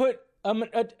can't we put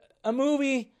a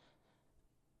movie?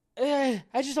 I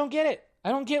just don't get it. I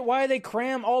don't get why they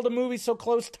cram all the movies so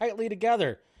tightly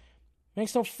together.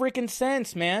 Makes no freaking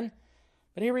sense, man.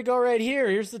 But here we go right here.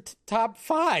 Here's the top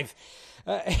 5.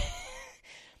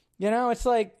 It's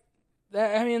like,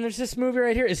 there's this movie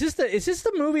right here. Is this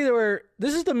the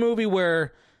movie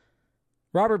where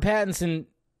Robert Pattinson,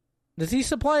 does he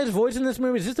supply his voice in this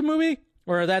movie? Is this the movie?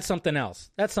 Or that's something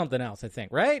else? That's something else, I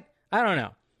think, right? I don't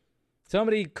know.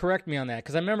 Somebody correct me on that,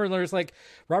 because I remember there's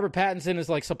Robert Pattinson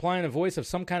is supplying the voice of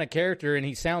some kind of character, and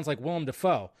he sounds like Willem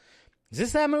Dafoe. Is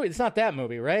this that movie? It's not that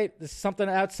movie, right? This is something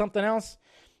else?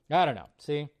 I don't know.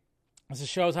 See, this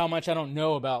just shows how much I don't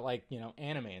know about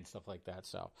anime and stuff like that.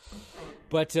 So,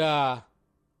 but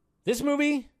this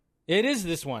movie, it is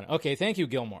this one. Okay, thank you,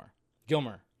 Gilmore.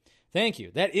 Thank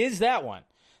you. That is that one.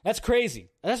 That's crazy.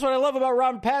 That's what I love about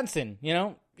Robert Pattinson.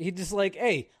 He just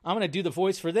hey, I'm gonna do the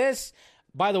voice for this.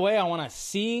 By the way, I want to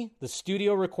see the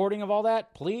studio recording of all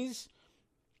that, please.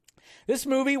 This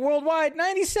movie, worldwide,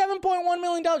 $97.1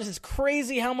 million. It's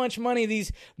crazy how much money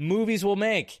these movies will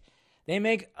make. They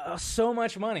make so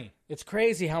much money. It's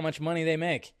crazy how much money they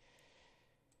make.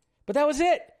 But that was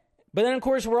it. But then, of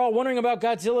course, we're all wondering about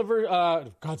Godzilla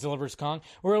vs. Kong.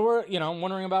 We're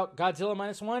wondering about Godzilla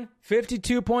 -1.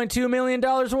 $52.2 million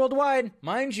worldwide.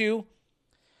 Mind you,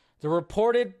 the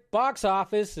reported box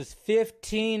office is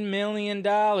 $15 million.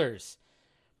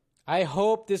 I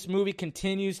hope this movie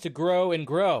continues to grow and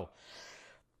grow.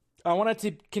 I want it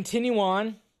to continue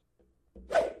on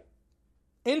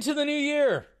into the new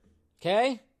year.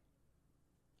 Okay?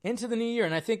 Into the new year.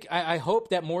 And I hope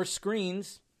that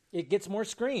it gets more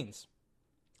screens.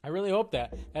 I really hope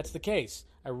that's the case.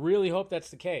 I really hope that's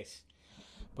the case.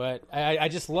 But I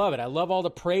just love it. I love all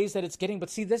the praise that it's getting. But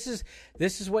see, this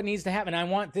is what needs to happen. I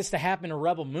want this to happen to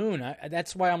Rebel Moon.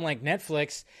 That's why I'm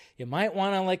Netflix, you might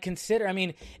want to consider. I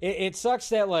mean, it sucks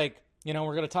that we're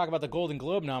going to talk about the Golden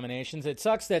Globe nominations. It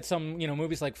sucks that some,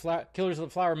 movies like Killers of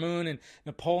the Flower Moon and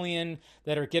Napoleon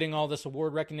that are getting all this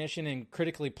award recognition and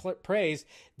critically praised,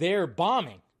 they're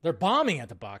bombing. They're bombing at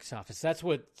the box office. That's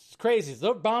what's crazy.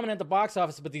 They're bombing at the box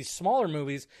office, but these smaller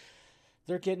movies,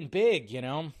 they're getting big,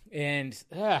 and it's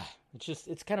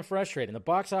kind of frustrating. The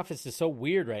box office is so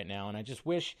weird right now, and I just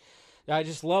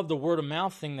love the word of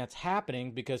mouth thing that's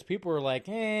happening, because people are like,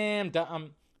 I'm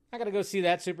not going to go see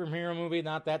that superhero movie,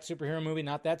 not that superhero movie,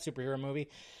 not that superhero movie,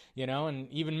 and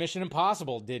even Mission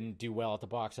Impossible didn't do well at the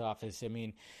box office. I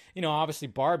mean, obviously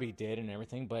Barbie did and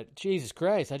everything, but Jesus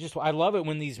Christ, I love it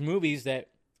when these movies that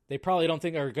they probably don't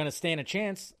think are going to stand a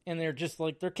chance, and they're just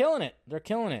they're killing it. They're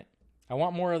killing it. I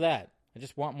want more of that. I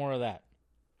just want more of that.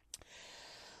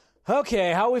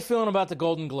 Okay, how are we feeling about the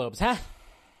Golden Globes?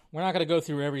 We're not going to go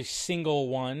through every single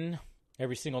one,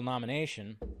 every single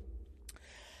nomination.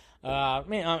 I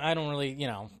don't really,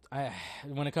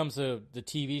 when it comes to the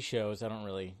TV shows, I don't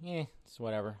really, it's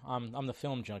whatever. I'm the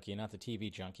film junkie, not the TV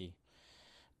junkie.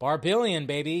 Barbillion,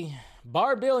 baby.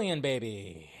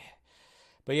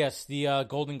 But yes, the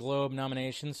Golden Globe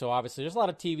nominations. So obviously there's a lot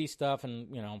of TV stuff and,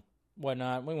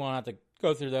 whatnot. We won't have to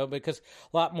go through though, because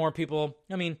a lot more people,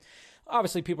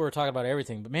 obviously people are talking about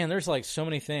everything, but man, there's so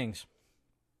many things.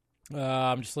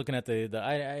 I'm just looking at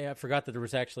I forgot that there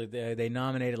was actually, they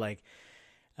nominated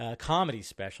comedy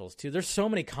specials too. There's so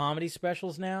many comedy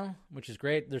specials now, which is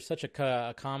great. There's such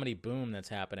a comedy boom that's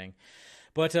happening.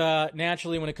 But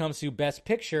naturally, when it comes to Best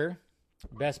Picture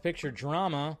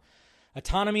drama,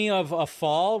 Autonomy of a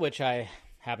Fall, which I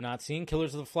have not seen.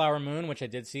 Killers of the Flower Moon, which I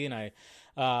did see, and I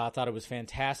thought it was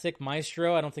fantastic.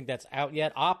 Maestro, I don't think that's out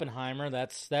yet. Oppenheimer,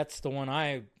 that's the one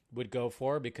I would go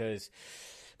for because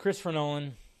Christopher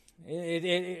Nolan.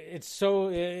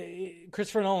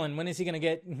 Christopher Nolan. When is he going to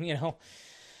get?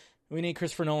 We need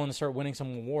Christopher Nolan to start winning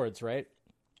some awards, right?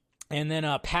 And then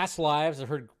Past Lives, I've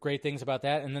heard great things about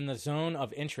that. And then The Zone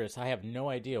of Interest, I have no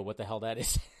idea what the hell that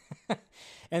is.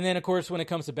 And then, of course, when it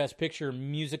comes to Best Picture,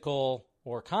 musical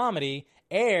or comedy,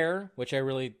 Air, which I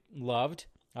really loved.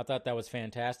 I thought that was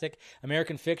fantastic.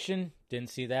 American Fiction, didn't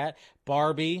see that.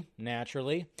 Barbie,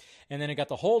 naturally. And then it got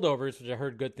The Holdovers, which I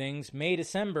heard good things. May,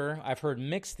 December, I've heard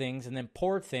mixed things. And then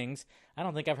Poor Things, I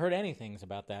don't think I've heard any things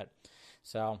about that.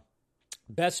 So,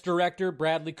 Best Director,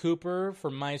 Bradley Cooper for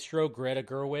Maestro. Greta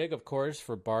Gerwig, of course,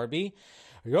 for Barbie.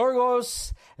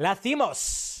 Yorgos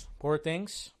Lanthimos, Poor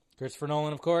Things. Christopher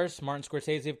Nolan, of course. Martin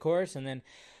Scorsese, of course. And then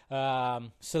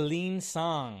Celine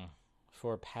Song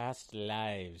for Past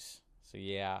Lives. So,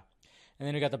 yeah. And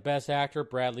then we got the Best Actor,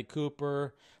 Bradley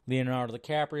Cooper, Leonardo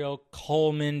DiCaprio,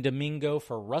 Coleman Domingo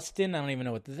for Rustin. I don't even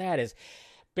know what that is.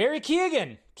 Barry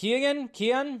Keoghan,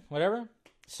 whatever.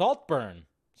 Saltburn.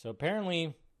 So,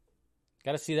 apparently,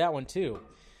 got to see that one, too.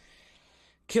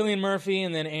 Cillian Murphy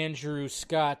and then Andrew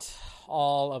Scott,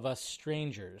 All of Us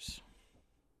Strangers.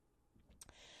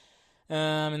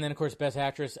 And then, of course, Best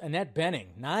Actress, Annette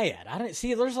Bening, Naiad. I don't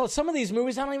see. There's some of these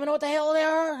movies I don't even know what the hell they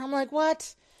are. I'm like,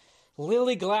 what?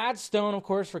 Lily Gladstone, of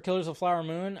course, for Killers of the Flower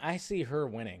Moon. I see her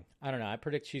winning. I don't know. I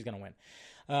predict she's going to win.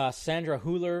 Sandra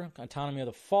Hüller, Autonomy of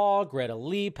the Fall. Greta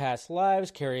Lee, Past Lives.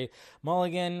 Carey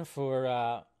Mulligan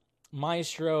for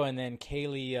Maestro, and then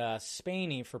Kaylee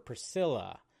Spaney for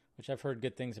Priscilla, which I've heard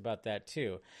good things about that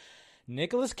too.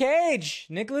 Nicolas Cage,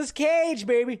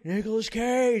 baby. Nicolas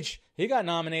Cage. He got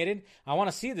nominated. I want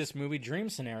to see this movie, Dream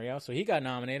Scenario, so he got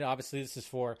nominated. Obviously, this is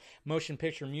for motion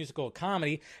picture musical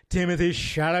comedy. Timothée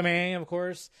Chalamet, of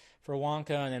course, for Wonka,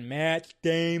 and then Matt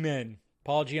Damon,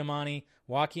 Paul Giamatti,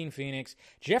 Joaquin Phoenix,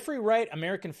 Jeffrey Wright,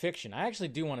 American Fiction. I actually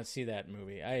do want to see that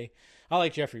movie. I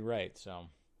like Jeffrey Wright, so.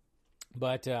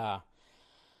 But, yeah,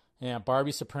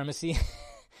 Barbie Supremacy.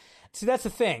 See, that's the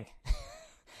thing.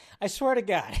 I swear to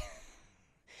God.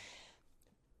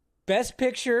 Best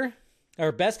Picture,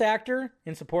 or Best Actor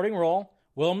in Supporting Role,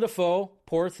 Willem Dafoe,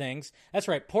 Poor Things. That's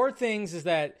right, Poor Things is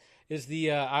the,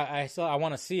 I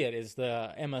want to see it, is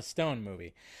the Emma Stone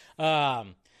movie.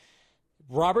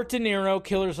 Robert De Niro,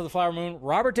 Killers of the Flower Moon.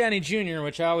 Robert Downey Jr.,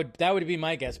 that would be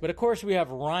my guess. But, of course, we have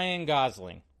Ryan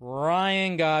Gosling.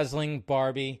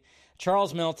 Barbie.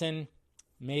 Charles Milton,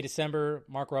 May, December,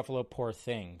 Mark Ruffalo, Poor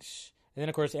Things. And then,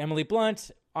 of course, Emily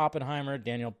Blunt, Oppenheimer,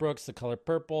 Daniel Brooks, The Color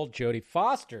Purple, Jodie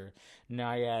Foster,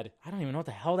 Naiad. I don't even know what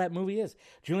the hell that movie is.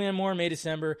 Julianne Moore, May,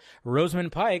 December.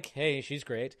 Rosamund Pike, hey, she's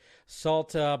great.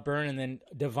 Salt Byrne, and then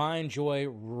Divine Joy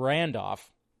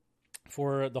Randolph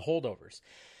for The Holdovers.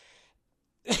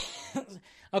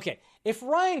 Okay, if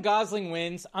Ryan Gosling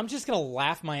wins, I'm just going to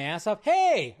laugh my ass off.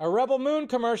 Hey, a Rebel Moon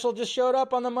commercial just showed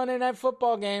up on the Monday Night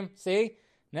Football game. See?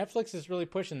 Netflix is really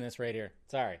pushing this right here.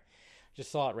 Sorry.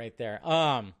 Just saw it right there.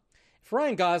 If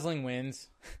Ryan Gosling wins,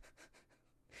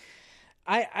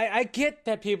 I get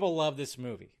that people love this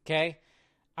movie, okay?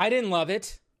 I didn't love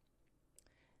it.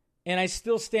 And I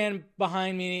still stand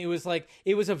behind me. It was a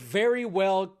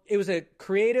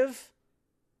creative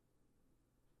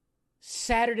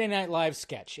Saturday Night Live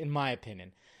sketch, in my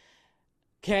opinion.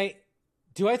 Okay,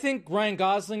 do I think Ryan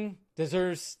Gosling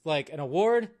deserves, an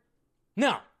award?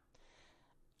 No.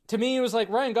 To me, it was like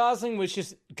Ryan Gosling was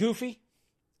just goofy.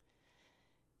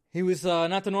 He was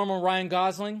not the normal Ryan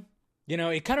Gosling.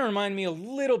 It kind of reminded me a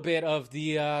little bit of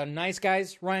the Nice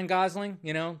Guys Ryan Gosling,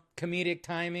 comedic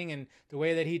timing and the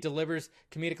way that he delivers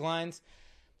comedic lines.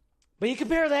 But you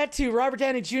compare that to Robert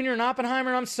Downey Jr. and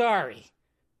Oppenheimer, I'm sorry.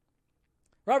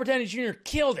 Robert Downey Jr.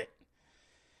 killed it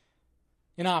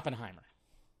in Oppenheimer.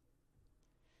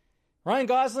 Ryan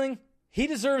Gosling, he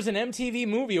deserves an MTV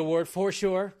Movie Award for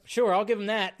sure. Sure, I'll give him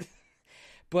that.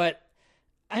 But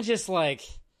I just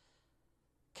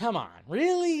come on,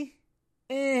 really?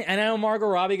 And I know Margot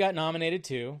Robbie got nominated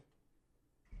too.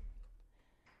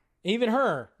 Even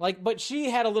her, but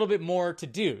she had a little bit more to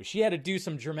do. She had to do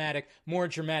some more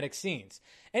dramatic scenes.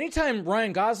 Anytime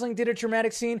Ryan Gosling did a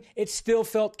dramatic scene, it still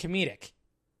felt comedic.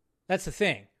 That's the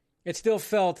thing. It still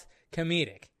felt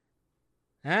comedic.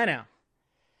 I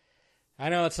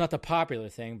know it's not the popular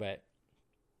thing, but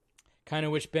kind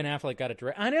of wish Ben Affleck got it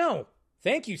direct. I know.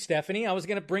 Thank you, Stephanie. I was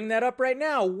going to bring that up right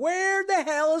now. Where the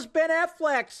hell is Ben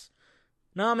Affleck's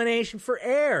nomination for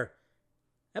Air?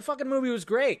 That fucking movie was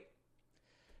great.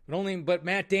 But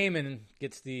Matt Damon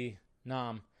gets the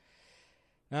nom.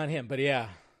 Not him, but yeah.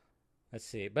 Let's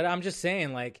see. But I'm just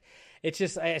saying, like, it's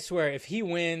just, I swear, if he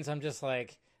wins, I'm just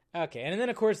like, okay. And then,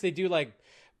 of course, they do like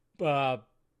the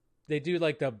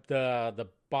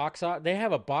box office. They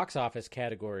have a box office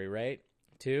category, right?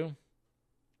 Too.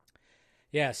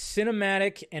 Yeah,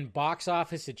 cinematic and box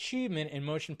office achievement in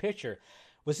motion picture.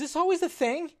 Was this always the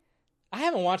thing? I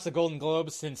haven't watched the Golden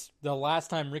Globes since the last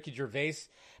time Ricky Gervais.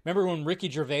 Remember when Ricky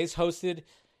Gervais hosted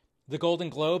the Golden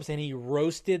Globes and he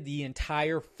roasted the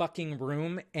entire fucking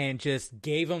room and just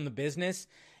gave them the business?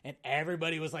 And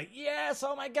everybody was like, yes,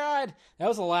 oh my God. That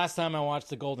was the last time I watched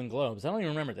the Golden Globes. I don't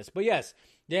even remember this. But yes,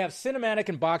 they have cinematic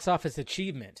and box office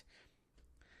achievement.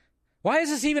 Why is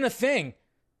this even a thing?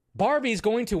 Barbie's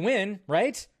going to win,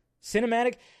 right?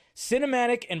 Cinematic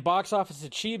and box office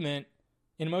achievement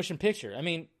in motion picture. I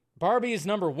mean, Barbie is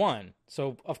number one.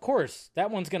 So, of course,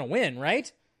 that one's going to win, right?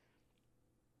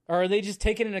 Or are they just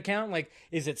taking into account, like,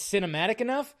 is it cinematic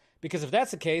enough? Because if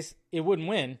that's the case, it wouldn't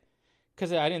win.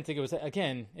 Because I didn't think it was,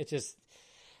 again, it just...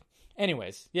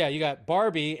 Anyways, yeah, you got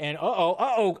Barbie and,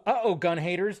 Gunn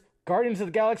haters. Guardians of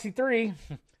the Galaxy 3.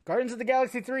 Guardians of the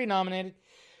Galaxy 3 nominated.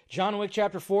 John Wick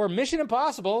Chapter 4, Mission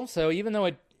Impossible. So even though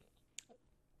it...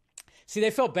 See,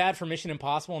 they felt bad for Mission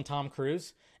Impossible and Tom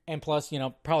Cruise. And plus,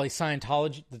 probably the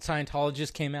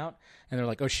Scientologists came out. And they're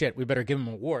like, oh shit, we better give him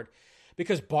an award.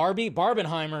 Because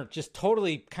Barbenheimer just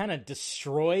totally kind of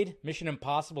destroyed Mission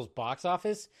Impossible's box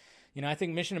office. I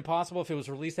think Mission Impossible, if it was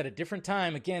released at a different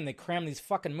time, again, they crammed these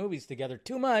fucking movies together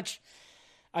too much.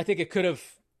 I think it could have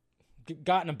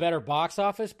gotten a better box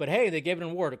office, but hey, they gave it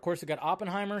an award. Of course, it got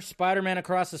Oppenheimer, Spider-Man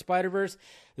Across the Spider-Verse,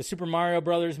 the Super Mario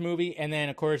Brothers movie, and then,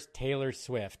 of course, Taylor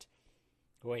Swift.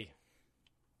 Boy.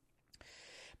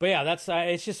 But yeah,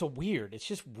 it's just weird. It's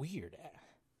just weird.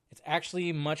 It's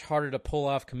actually much harder to pull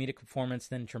off comedic performance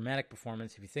than dramatic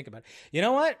performance if you think about it. You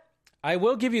know what? I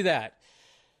will give you that.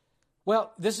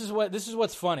 Well, this is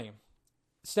what's funny.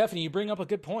 Stephanie, you bring up a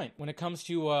good point when it comes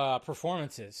to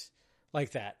performances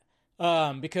like that.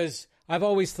 Because I've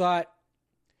always thought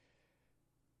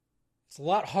it's a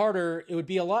lot harder. It would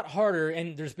be a lot harder.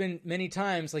 And there's been many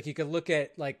times, like, you could look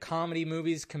at like comedy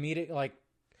movies, comedian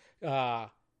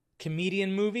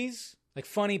movies, like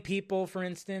Funny People, for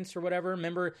instance, or whatever.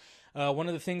 Remember, one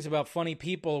of the things about Funny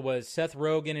People was Seth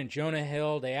Rogen and Jonah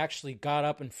Hill. They actually got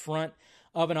up in front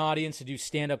of an audience to do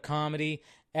stand-up comedy.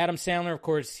 Adam Sandler, of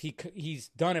course, he's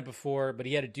done it before, but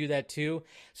he had to do that too.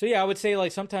 So yeah, I would say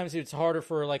like sometimes it's harder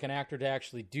for like an actor to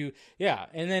actually do. Yeah,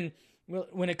 and then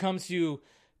when it comes to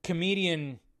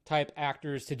comedian type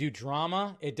actors to do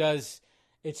drama, it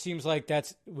seems like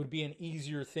would be an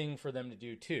easier thing for them to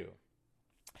do too.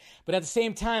 But at the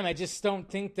same time, I just don't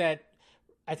think that.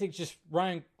 I think just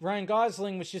Ryan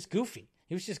Gosling was just goofy.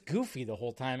 He was just goofy the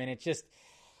whole time, and it just.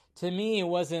 To me, it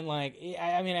wasn't like,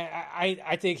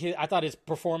 I thought his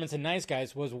performance in Nice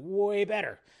Guys was way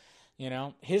better.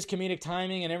 His comedic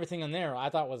timing and everything in there, I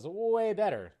thought was way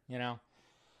better.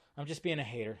 I'm just being a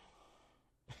hater.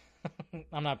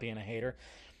 I'm not being a hater.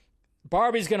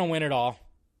 Barbie's going to win it all.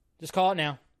 Just call it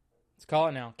now. Let's call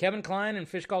it now. Kevin Kline and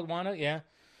Fish Called Wanda, yeah.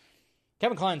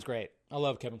 Kevin Kline's great. I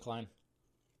love Kevin Kline.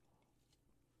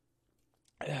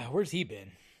 Where's he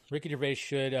been? Ricky Gervais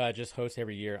should just host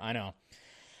every year. I know.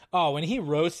 Oh, when he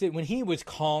was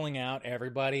calling out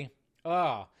everybody,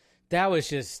 that was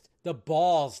just the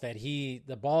balls that he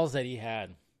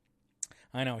had.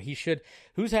 I know, he should.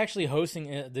 Who's actually hosting?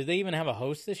 Did they even have a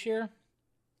host this year?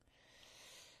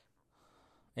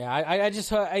 Yeah,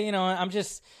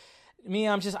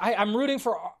 I'm rooting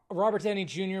for Robert Downey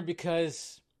Jr.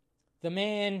 because the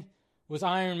man was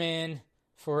Iron Man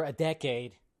for a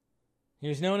decade. He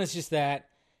was known as just that.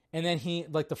 And then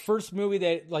one of the first movies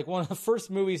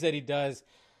that he does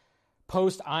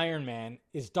post Iron Man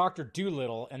is Dr.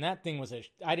 Dolittle. And that thing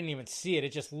I didn't even see it.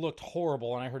 It just looked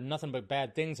horrible. And I heard nothing but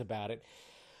bad things about it.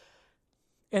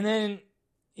 And then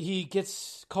he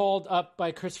gets called up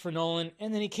by Christopher Nolan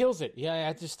and then he kills it. Yeah,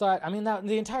 I just thought,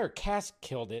 the entire cast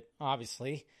killed it,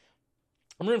 obviously.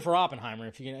 I'm rooting for Oppenheimer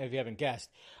if you haven't guessed.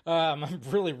 I'm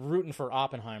really rooting for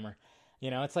Oppenheimer.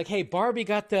 It's like, hey, Barbie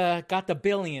got the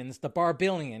billions, the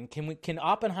barbillion. Can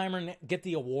Oppenheimer get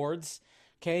the awards?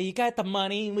 Okay, you got the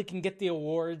money, we can get the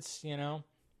awards.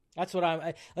 That's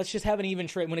what let's just have an even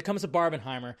trade. When it comes to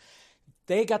Barbenheimer,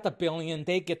 they got the billion,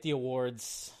 they get the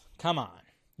awards. Come on,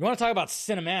 you want to talk about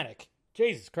cinematic?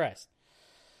 Jesus Christ!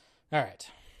 All right,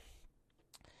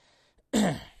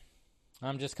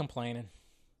 I'm just complaining.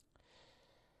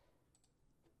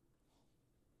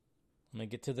 Let me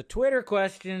get to the Twitter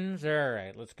questions. All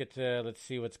right, let's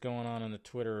see what's going on in the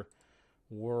Twitter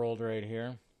world right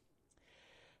here.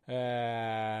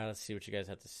 Let's see what you guys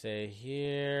have to say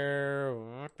here.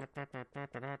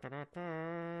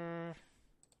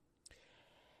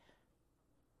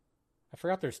 I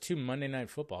forgot there's 2 Monday Night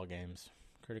Football games.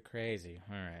 Pretty crazy.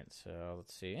 All right, so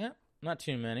let's see. Yeah, not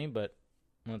too many, but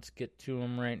let's get to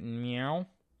them right now.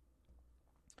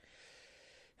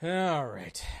 All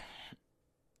right.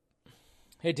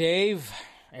 Hey, Dave,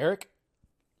 Eric,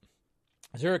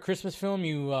 is there a Christmas film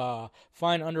you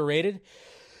find underrated?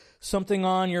 Something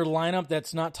on your lineup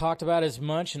that's not talked about as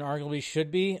much and arguably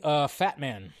should be? Fat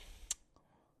Man.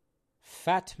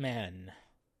 Fat Man.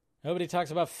 Nobody talks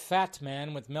about Fat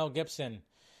Man with Mel Gibson.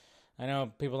 I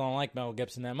know people don't like Mel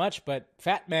Gibson that much, but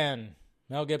Fat Man,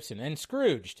 Mel Gibson. And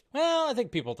Scrooged. Well, I think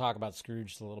people talk about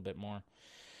Scrooged a little bit more.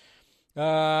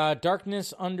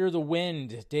 Darkness Under the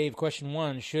Wind. Dave, question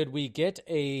 1. Should we get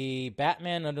a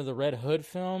Batman Under the Red Hood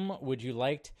film? Would you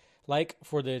like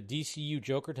for the DCU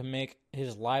Joker to make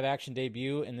his live-action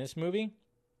debut in this movie?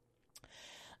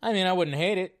 I mean, I wouldn't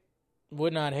hate it.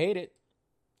 Would not hate it.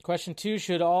 Question 2,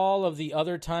 should all of the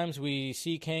other times we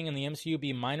see Kang in the MCU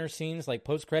be minor scenes like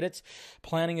post-credits,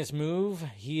 planning his move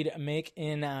he'd make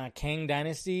in Kang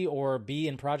Dynasty or be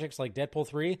in projects like Deadpool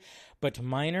 3, but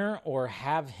minor, or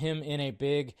have him in a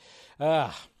big...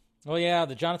 the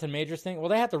Jonathan Majors thing? Well,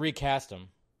 they have to recast him.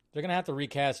 They're going to have to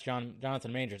recast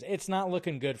Jonathan Majors. It's not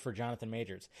looking good for Jonathan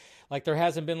Majors. Like, there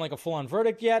hasn't been like a full-on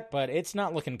verdict yet, but it's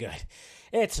not looking good.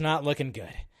 It's not looking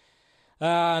good.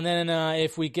 And then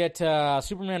if we get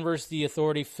Superman vs. the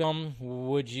Authority film,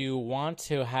 would you want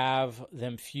to have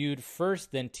them feud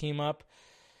first, then team up?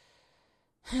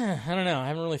 I don't know. I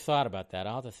haven't really thought about that.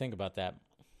 I'll have to think about that.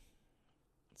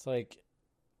 It's like,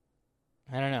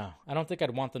 I don't know. I don't think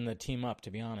I'd want them to team up,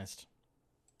 to be honest.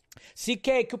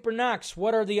 CK Cooper Knox,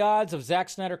 what are the odds of Zack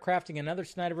Snyder crafting another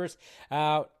Snyderverse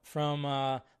out from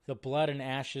the Blood and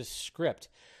Ashes script?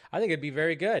 I think it'd be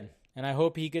very good, and I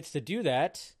hope he gets to do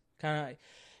that. Kind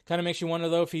of makes you wonder,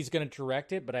 though, if he's going to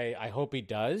direct it, but I hope he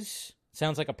does.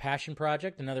 Sounds like a passion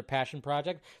project, another passion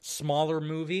project, smaller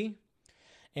movie.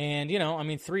 And,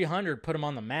 300 put him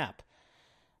on the map.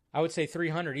 I would say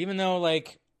 300, even though,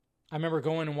 like, I remember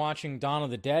going and watching Dawn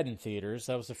of the Dead in theaters.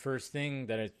 That was the first thing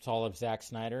that I saw of Zack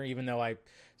Snyder, even though I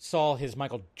saw his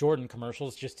Michael Jordan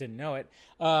commercials, just didn't know it,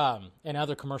 and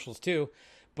other commercials, too.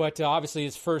 But obviously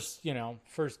his first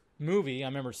movie, I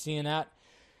remember seeing that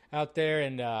out there,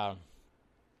 and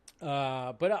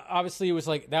but obviously it was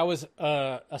like that was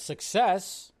a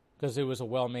success because it was a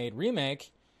well-made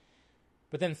remake.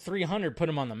 But then 300 put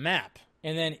him on the map,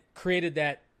 and then created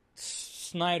that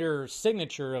Snyder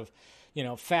signature of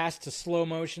fast to slow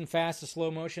motion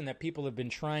that people have been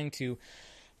trying to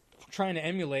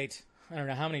emulate. I don't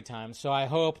know how many times. So I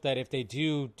hope that if they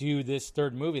do this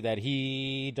third movie, that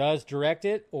he does direct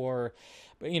it, or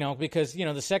because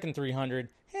the second 300.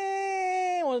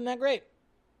 Wasn't that great.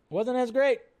 Wasn't as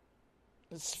great.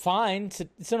 It's fine.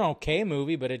 It's an okay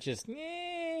movie, but it just...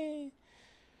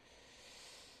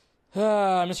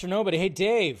 Mr. Nobody. Hey,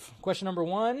 Dave. Question number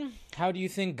 1. How do you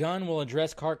think Gunn will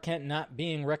address Clark Kent not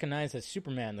being recognized as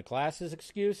Superman? The glasses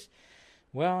excuse?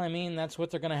 Well, I mean, that's what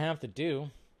they're going to have to do.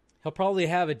 He'll probably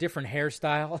have a different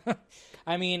hairstyle.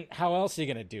 I mean, how else are you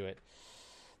going to do it?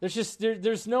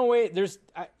 There's no way...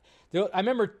 I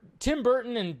remember Tim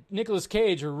Burton and Nicolas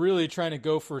Cage were really trying to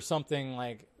go for something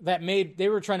like that. They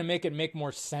were trying to make it make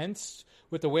more sense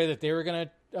with the way that they were going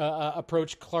to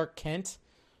approach Clark Kent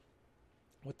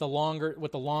with the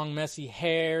long messy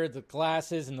hair, the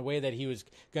glasses, and the way that he was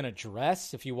going to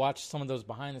dress. If you watch some of those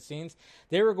behind the scenes,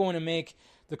 they were going to make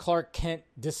the Clark Kent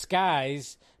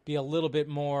disguise be a little bit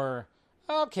more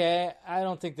okay. I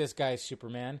don't think this guy's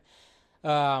Superman.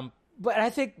 But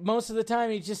I think most of the time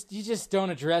you just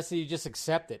don't address it. You just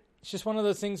accept it. It's just one of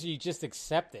those things where you just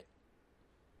accept it.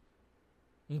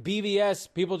 In BBS,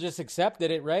 people just accepted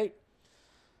it, right?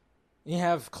 You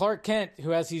have Clark Kent,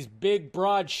 who has these big,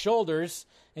 broad shoulders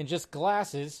and just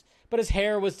glasses, but his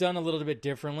hair was done a little bit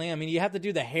differently. I mean, you have to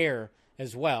do the hair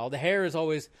as well. The hair is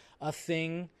always a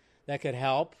thing that could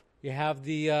help. You have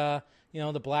the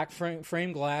the black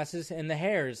frame glasses, and the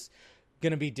hair's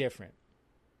going to be different.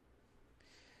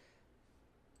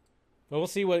 But we'll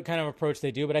see what kind of approach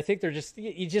they do. But I think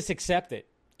you just accept it.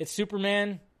 It's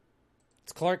Superman.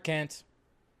 It's Clark Kent.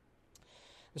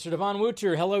 Mr. Devon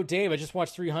Wooter, hello, Dave. I just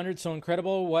watched 300. So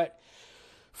incredible. What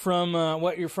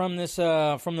you're from this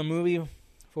from the movie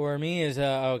for me is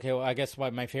okay. Well, I guess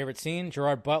my favorite scene,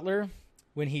 Gerard Butler,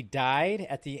 when he died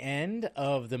at the end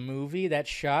of the movie. That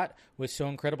shot was so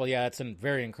incredible. Yeah, it's a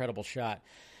very incredible shot.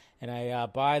 and I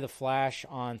buy The Flash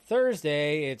on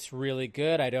Thursday. It's really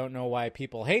good. I don't know why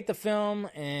people hate the film.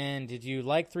 And did you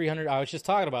like 300? I was just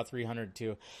talking about 300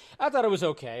 too. I thought it was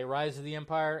okay. Rise of the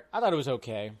Empire. I thought it was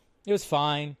okay. It was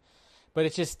fine, but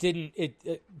it just didn't.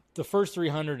 The first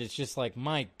 300 is just like,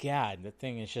 my God, the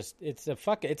thing is just it's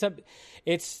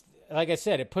like I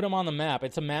said, it put him on the map.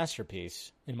 It's a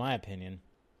masterpiece, in my opinion.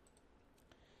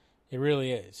 It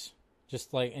really is.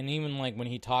 Just like, and even like when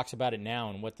he talks about it now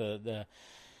and what the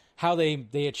how they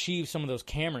achieve some of those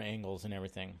camera angles and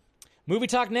everything. Movie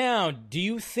talk now. Do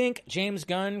you think James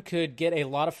Gunn could get a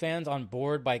lot of fans on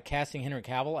board by casting Henry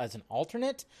Cavill as an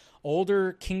alternate,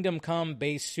 older Kingdom Come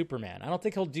based Superman? I don't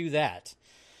think he'll do that.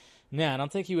 No, I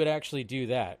don't think he would actually do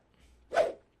that.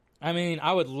 I mean,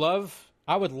 I would love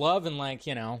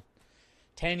in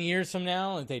 10 years from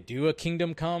now, if they do a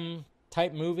Kingdom Come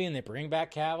type movie and they bring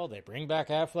back Cavill, they bring back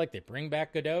Affleck, they bring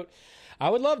back Godot. I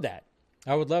would love that.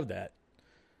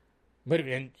 But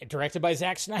and directed by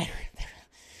Zack Snyder.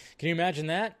 Can you imagine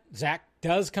that? Zack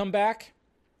does come back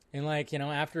and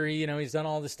after he's done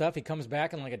all this stuff, he comes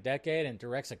back in like a decade and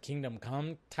directs a Kingdom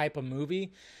Come type of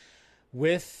movie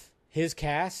with his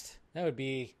cast. That would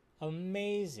be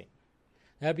amazing.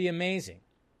 That'd be amazing.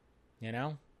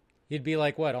 He'd be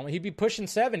like what? He'd be pushing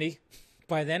 70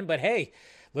 by then, but hey,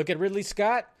 look at Ridley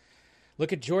Scott,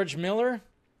 look at George Miller,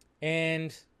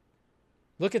 and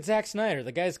look at Zack Snyder.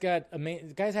 The guy's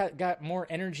got more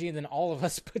energy than all of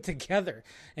us put together,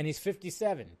 and he's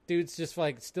 57. Dude's just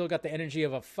still got the energy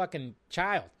of a fucking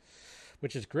child,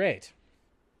 which is great.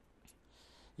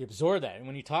 You absorb that, and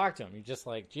when you talk to him, you're just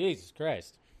like, Jesus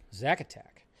Christ, Zack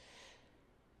Attack.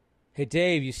 Hey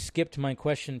Dave, you skipped my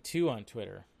question 2 on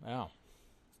Twitter. Oh,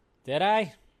 did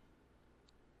I?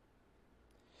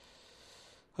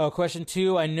 Oh, question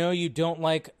 2. I know you don't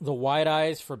like the wide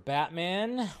eyes for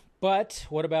Batman, but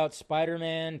what about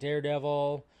Spider-Man,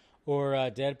 Daredevil, or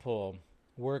Deadpool?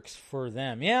 Works for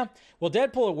them. Yeah, well,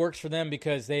 Deadpool, it works for them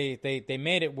because they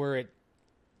made it where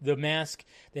the mask,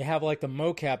 they have like the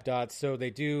mocap dots, so they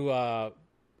do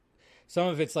some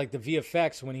of it's like the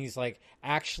VFX when he's like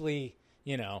actually,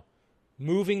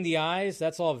 moving the eyes.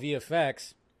 That's all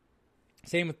VFX.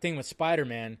 Same thing with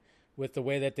Spider-Man with the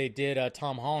way that they did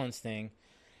Tom Holland's thing.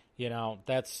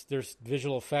 There's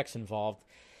visual effects involved.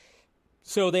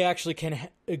 So they actually can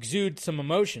exude some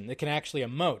emotion. They can actually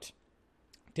emote.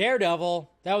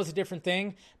 Daredevil, that was a different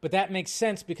thing, but that makes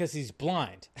sense because he's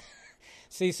blind.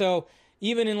 See, so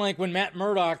even in when Matt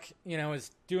Murdock,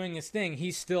 is doing his thing,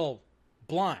 he's still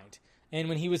blind. And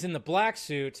when he was in the black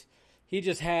suit, he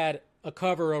just had a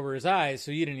cover over his eyes, so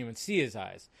you didn't even see his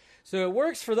eyes. So it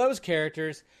works for those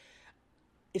characters.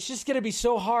 It's just going to be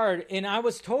so hard, and I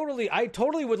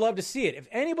totally would love to see it. If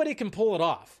anybody can pull it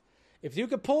off, if you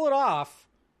could pull it off,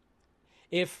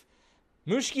 if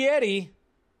Muschietti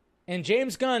and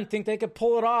James Gunn think they could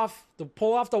pull off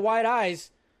the white eyes,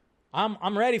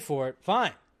 I'm ready for it.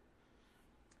 Fine.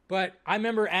 But I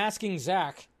remember asking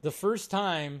Zach the first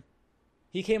time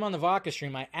he came on the Vodka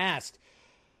stream, I asked,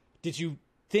 did you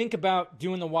think about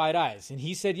doing the white eyes? And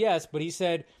he said yes, but he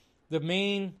said the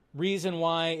main reason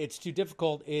why it's too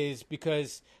difficult is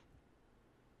because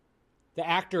the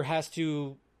actor has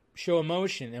to show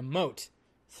emotion, emote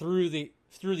through the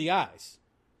eyes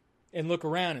and look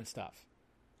around and stuff.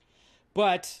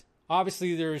 But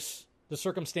obviously there's the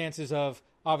circumstances of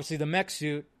obviously the mech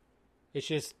suit. It's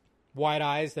just white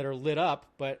eyes that are lit up,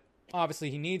 but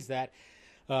obviously he needs that.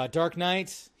 Dark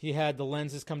Knight, he had the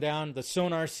lenses come down, the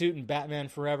sonar suit in Batman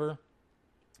Forever.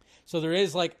 So there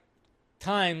is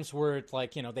times where it's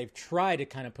they've tried to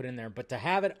kind of put in there, but to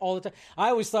have it all the time. I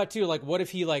always thought too, what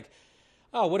if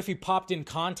he popped in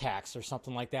contacts or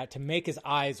something like that to make his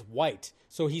eyes white?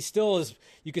 So he still is,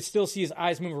 you could still see his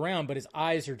eyes move around, but his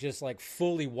eyes are just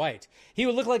fully white. He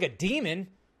would look like a demon,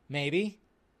 maybe.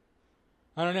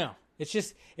 I don't know.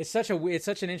 It's such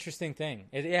an interesting thing.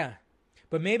 Yeah.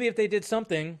 But maybe if they did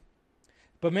something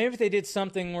where,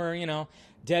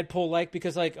 Deadpool,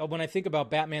 because when I think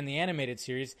about Batman the Animated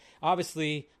Series,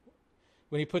 obviously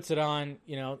when he puts it on,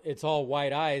 it's all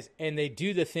white eyes, and they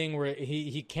do the thing where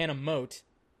he can emote.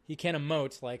 He can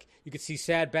emote, you could see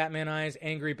sad Batman eyes,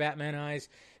 angry Batman eyes,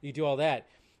 you do all that.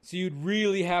 So you'd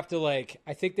really have to,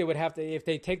 I think they would have to, if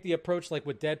they take the approach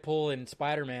with Deadpool and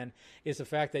Spider-Man, is the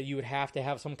fact that you would have to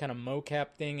have some kind of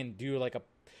mocap thing and do a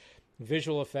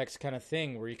visual effects kind of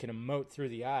thing where you can emote through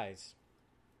the eyes.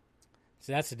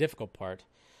 So that's the difficult part.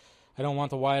 I don't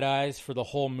want the white eyes for the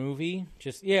whole movie.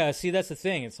 See, that's the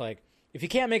thing. It's if you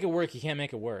can't make it work, you can't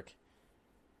make it work.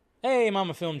 Hey,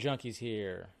 Mama Film Junkie's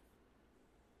here.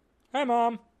 Hi,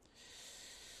 Mom.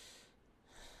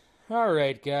 All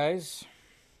right, guys.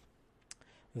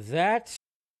 That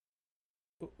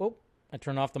Oh, I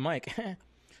turned off the mic.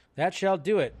 That shall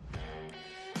do it.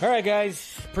 All right,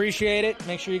 guys. Appreciate it.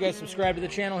 Make sure you guys subscribe to the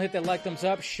channel. Hit that like, thumbs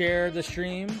up. Share the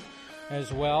stream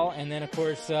as well. And then, of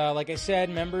course, like I said,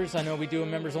 members, I know we do a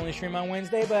members-only stream on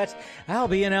Wednesday, but I'll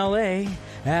be in L.A.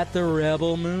 at the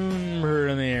Rebel Moon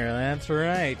premiere. That's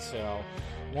right. So,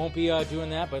 won't be doing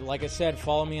that. But like I said,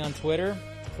 follow me on Twitter.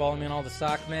 Follow me on all the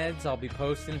sock meds. I'll be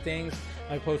posting things.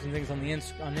 I'll be posting things on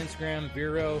Instagram,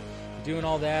 Vero, doing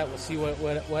all that. We'll see what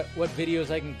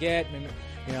videos I can get. Maybe,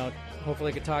 you know,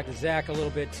 hopefully I could talk to Zach a little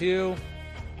bit too.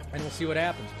 And we'll see what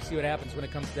happens. We'll see what happens when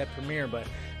it comes to that premiere. But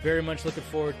very much looking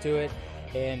forward to it.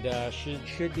 And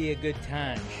should be a good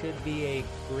time. Should be a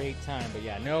great time. But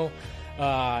yeah,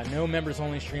 no members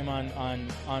only stream on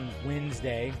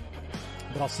Wednesday.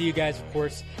 But I'll see you guys, of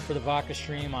course, for the Vodka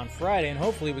stream on Friday, and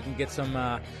hopefully we can get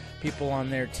some people on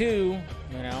there too,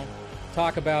 you know,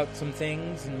 talk about some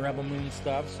things and Rebel Moon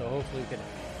stuff, so hopefully we can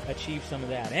achieve some of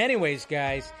that. Anyways,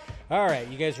 guys, all right,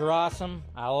 you guys are awesome.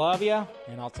 I love you,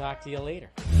 and I'll talk to you later.